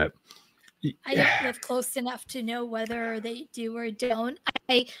 But I don't live close enough to know whether they do or don't.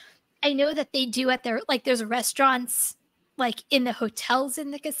 I know that they do at their, like, there's restaurants like in the hotels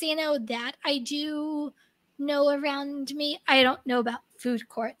in the casino that I do know around me. I don't know about food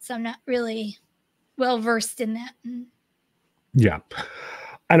courts. I'm not really well versed in that. Yeah.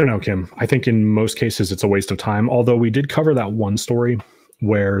 I don't know, Kim. I think in most cases it's a waste of time. Although we did cover that one story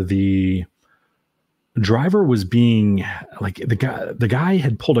where the driver was being like, the guy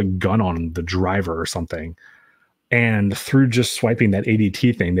had pulled a gun on the driver or something. And through just swiping that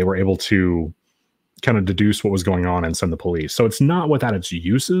ADT thing, they were able to kind of deduce what was going on and send the police. So it's not without its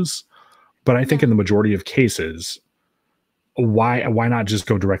uses, but I think in the majority of cases, why not just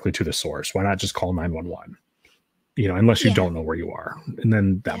go directly to the source? Why not just call 911? Unless you don't know where you are, and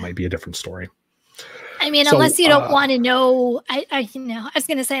then that might be a different story. I mean, so, unless you don't want to know, I was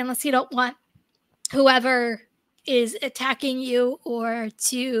going to say, unless you don't want whoever is attacking you or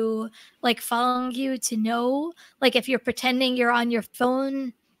to like following you to know, like if you're pretending you're on your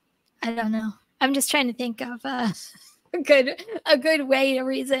phone, I don't know. I'm just trying to think of a good way, a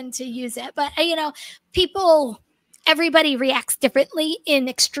reason to use it. But everybody reacts differently in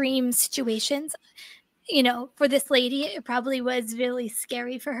extreme situations. For this lady, it probably was really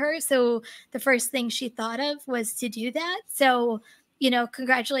scary for her. So the first thing she thought of was to do that. So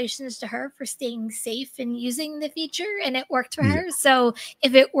congratulations to her for staying safe and using the feature, and it worked for her. So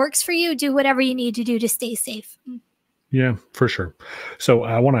if it works for you, do whatever you need to do to stay safe. Yeah, for sure. So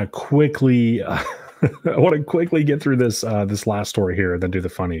I want to quickly I want to quickly get through this last story here, then do the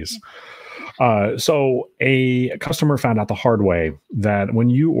funnies. So a customer found out the hard way that when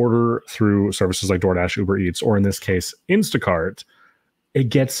you order through services like DoorDash, Uber Eats, or in this case, Instacart, it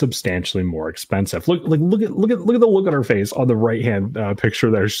gets substantially more expensive. Look at the look on her face on the right hand picture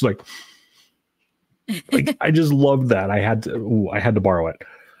there. She's like I just loved that. I had to borrow it.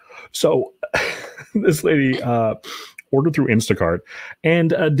 So this lady ordered through Instacart and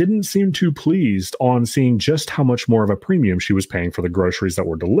didn't seem too pleased on seeing just how much more of a premium she was paying for the groceries that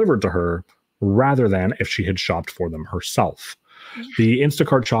were delivered to her rather than if she had shopped for them herself. Yeah. The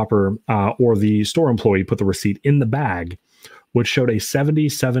Instacart shopper or the store employee put the receipt in the bag, which showed a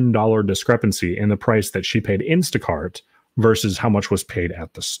 $77 discrepancy in the price that she paid Instacart versus how much was paid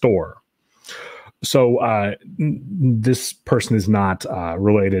at the store. So this person is not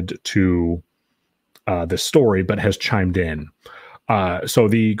related to this story, but has chimed in. So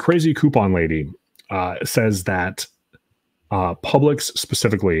the crazy coupon lady says that Publix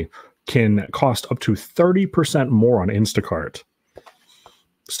specifically can cost up to 30% more on Instacart.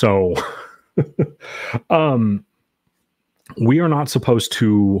 So we are not supposed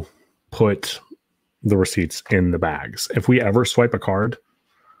to put the receipts in the bags. If we ever swipe a card,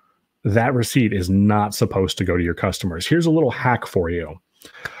 that receipt is not supposed to go to your customers. Here's a little hack for you,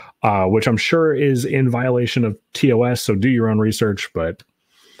 which I'm sure is in violation of TOS, so do your own research, but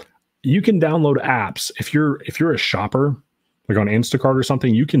you can download apps. If you're a shopper, like on Instacart or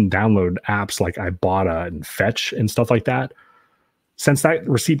something, you can download apps like Ibotta and Fetch and stuff like that. Since that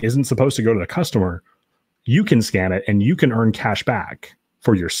receipt isn't supposed to go to the customer, you can scan it and you can earn cash back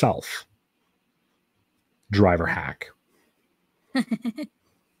for yourself. Driver hack.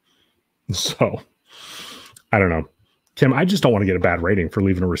 So, I don't know. Kim, I just don't want to get a bad rating for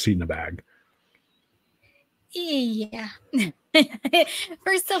leaving a receipt in a bag. Yeah.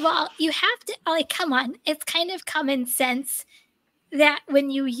 First of all, you have to, like, come on. It's kind of common sense that when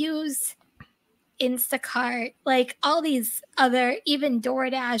you use Instacart, like all these other, even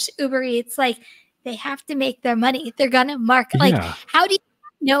DoorDash, Uber Eats, like they have to make their money. They're going to mark, like, how do you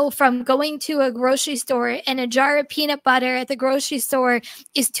know from going to a grocery store and a jar of peanut butter at the grocery store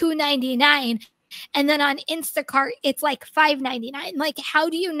is $2.99 and then on Instacart it's like $5.99? Like, how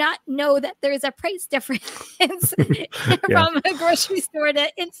do you not know that there's a price difference from a grocery store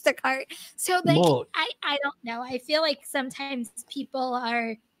to Instacart? So like, well, I don't know. I feel like sometimes people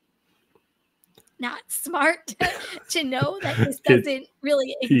are not smart to know that this doesn't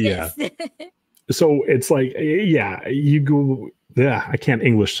really exist. Yeah. So it's like, you go. Yeah, I can't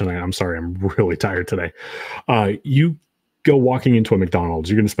English tonight. I'm sorry. I'm really tired today. You go walking into a McDonald's,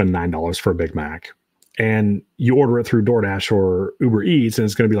 you're going to spend $9 for a Big Mac, and you order it through DoorDash or Uber Eats, and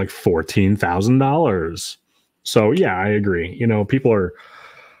it's going to be like $14,000. So yeah, I agree. You know, people are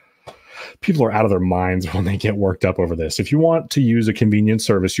out of their minds when they get worked up over this. If you want to use a convenience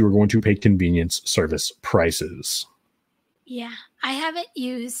service, you are going to pay convenience service prices. Yeah, I haven't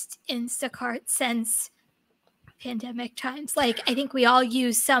used Instacart since pandemic times. Like, I think we all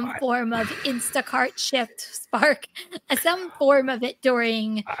use some form of Instacart, Shipt, Spark, some form of it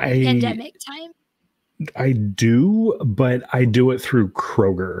during pandemic time. I do, but I do it through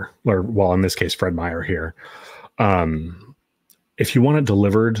Kroger, or well, in this case, Fred Meyer here. If you want it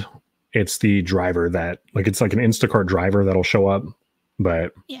delivered, it's the driver that, like, it's like an Instacart driver that'll show up.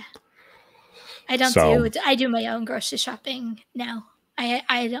 But yeah, I do my own grocery shopping now.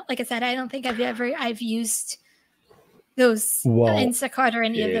 I don't, like I said, I don't think I've used those Instacart or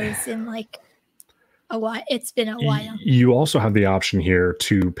any of those in like a while. It's been a while. You also have the option here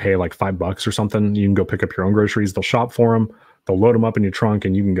to pay like $5 or something. You can go pick up your own groceries. They'll shop for them. They'll load them up in your trunk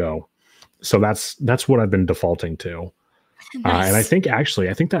and you can go. So that's what I've been defaulting to. Nice. And I think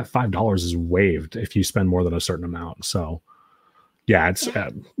that $5 is waived if you spend more than a certain amount. So yeah, it's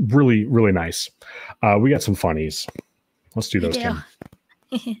really, really nice. We got some funnies. Let's do those, Kim.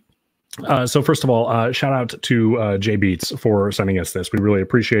 So first of all, shout out to Jay Beats for sending us this. We really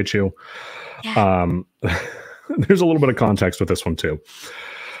appreciate you. Yeah. There's a little bit of context with this one too.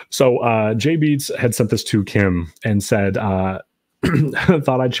 So Jay Beats had sent this to Kim and said,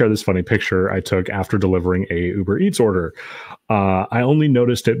 thought I'd share this funny picture I took after delivering a Uber Eats order. I only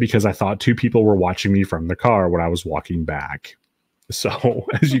noticed it because I thought two people were watching me from the car when I was walking back. So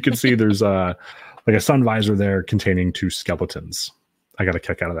as you can see, there's like a sun visor there containing two skeletons. I got a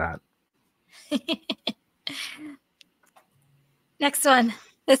kick out of that. Next one.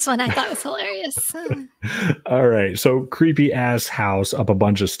 This one I thought was hilarious. All right. So creepy ass house up a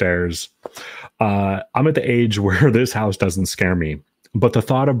bunch of stairs. I'm at the age where this house doesn't scare me, but the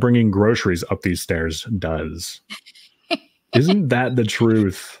thought of bringing groceries up these stairs does. Isn't that the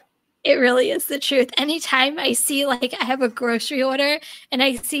truth? It really is the truth. Anytime I see like I have a grocery order and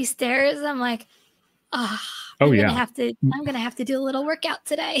I see stairs, I'm like, oh, Oh I'm yeah. gonna have to do a little workout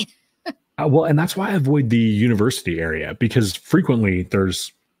today. Well, and that's why I avoid the university area, because frequently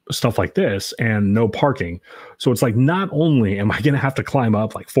there's stuff like this and no parking. So it's like, not only am I going to have to climb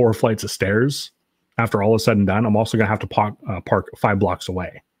up like 4 flights of stairs after all is said and done, I'm also going to have to park 5 blocks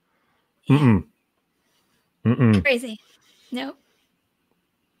away. Mm-mm. Mm-mm. Crazy. Nope.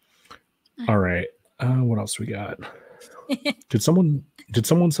 All right. What else we got? Did someone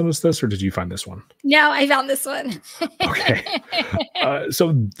send us this, or did you find this one? No, I found this one. Okay.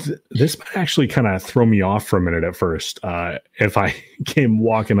 So this might actually kind of throw me off for a minute at first if I came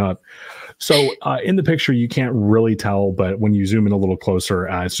walking up. So in the picture, you can't really tell, but when you zoom in a little closer,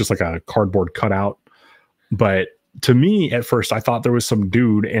 it's just like a cardboard cutout. But to me, at first, I thought there was some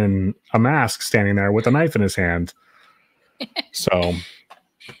dude in a mask standing there with a knife in his hand. So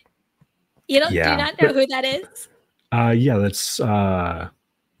Do you not know who that is? Yeah, that's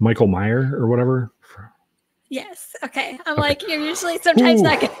Michael Meyer or whatever. Yes. Okay. I'm like, you're usually sometimes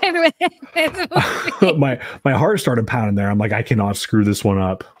not good with my heart started pounding there. I'm like, I cannot screw this one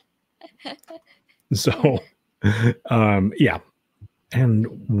up. So, yeah. And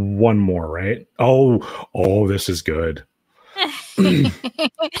one more, right? Oh, this is good.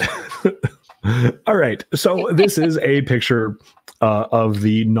 All right. So this is a picture of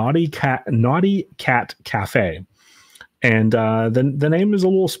the Naughty Cat Cafe. And the name is a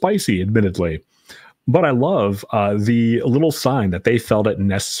little spicy, admittedly. But I love the little sign that they felt it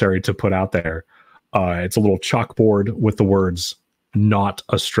necessary to put out there. It's a little chalkboard with the words, "Not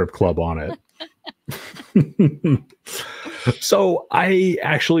a strip club" on it. So I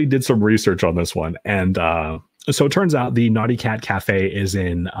actually did some research on this one. And so it turns out the Naughty Cat Cafe is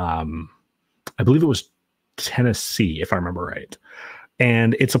in, I believe it was Tennessee, if I remember right.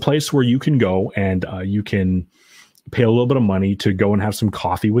 And it's a place where you can go and you can pay a little bit of money to go and have some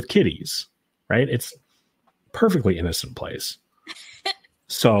coffee with kitties, right? It's perfectly innocent place.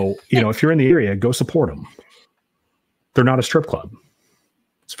 So, if you're in the area, go support them. They're not a strip club.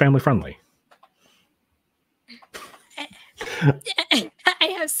 It's family friendly. I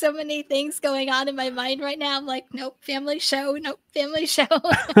have so many things going on in my mind right now. I'm like, nope, family show. Nope, family show.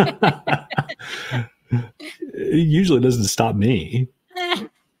 It usually doesn't stop me.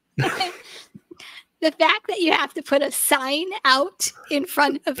 The fact that you have to put a sign out in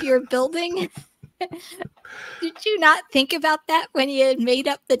front of your building. Did you not think about that when you had made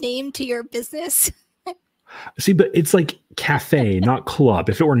up the name to your business? See, but it's like cafe, not club.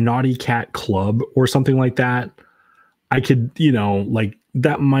 If it were Naughty Cat Club or something like that, I could, like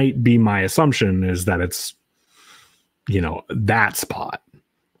that might be my assumption, is that it's, that spot,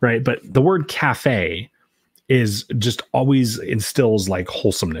 right? But the word cafe is just always instills like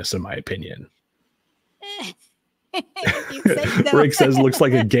wholesomeness, in my opinion. Rick says, looks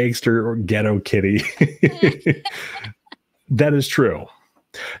like a gangster or ghetto kitty. That is true.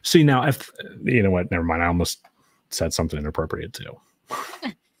 See, now, if you know what, never mind. I almost said something inappropriate too.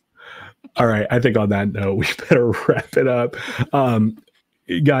 All right. I think on that note, we better wrap it up.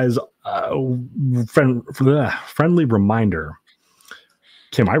 Guys, friendly reminder.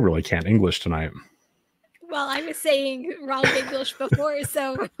 Kim, I really can't English tonight. Well, I was saying wrong English before,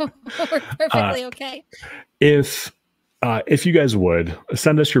 so we're perfectly okay. If you guys would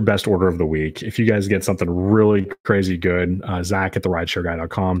send us your best order of the week, if you guys get something really crazy good, Zach at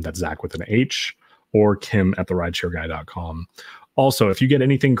therideshareguy.com, that's Zach with an H, or Kim at therideshareguy.com. Also, if you get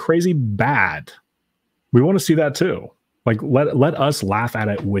anything crazy bad, we want to see that too. Like let us laugh at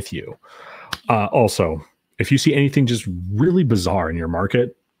it with you. Also, if you see anything just really bizarre in your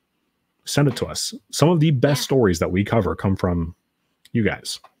market, send it to us. Some of the best stories that we cover come from you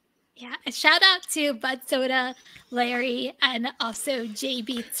guys. Yeah, a shout out to Bud Soda, Larry, and also Jay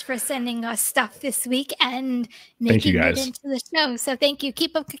Beats for sending us stuff this week and making it into the show. So thank you.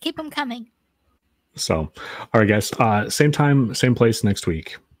 Keep them coming. So, all right, guys. Same time, same place next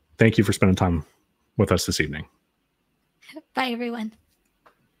week. Thank you for spending time with us this evening. Bye, everyone.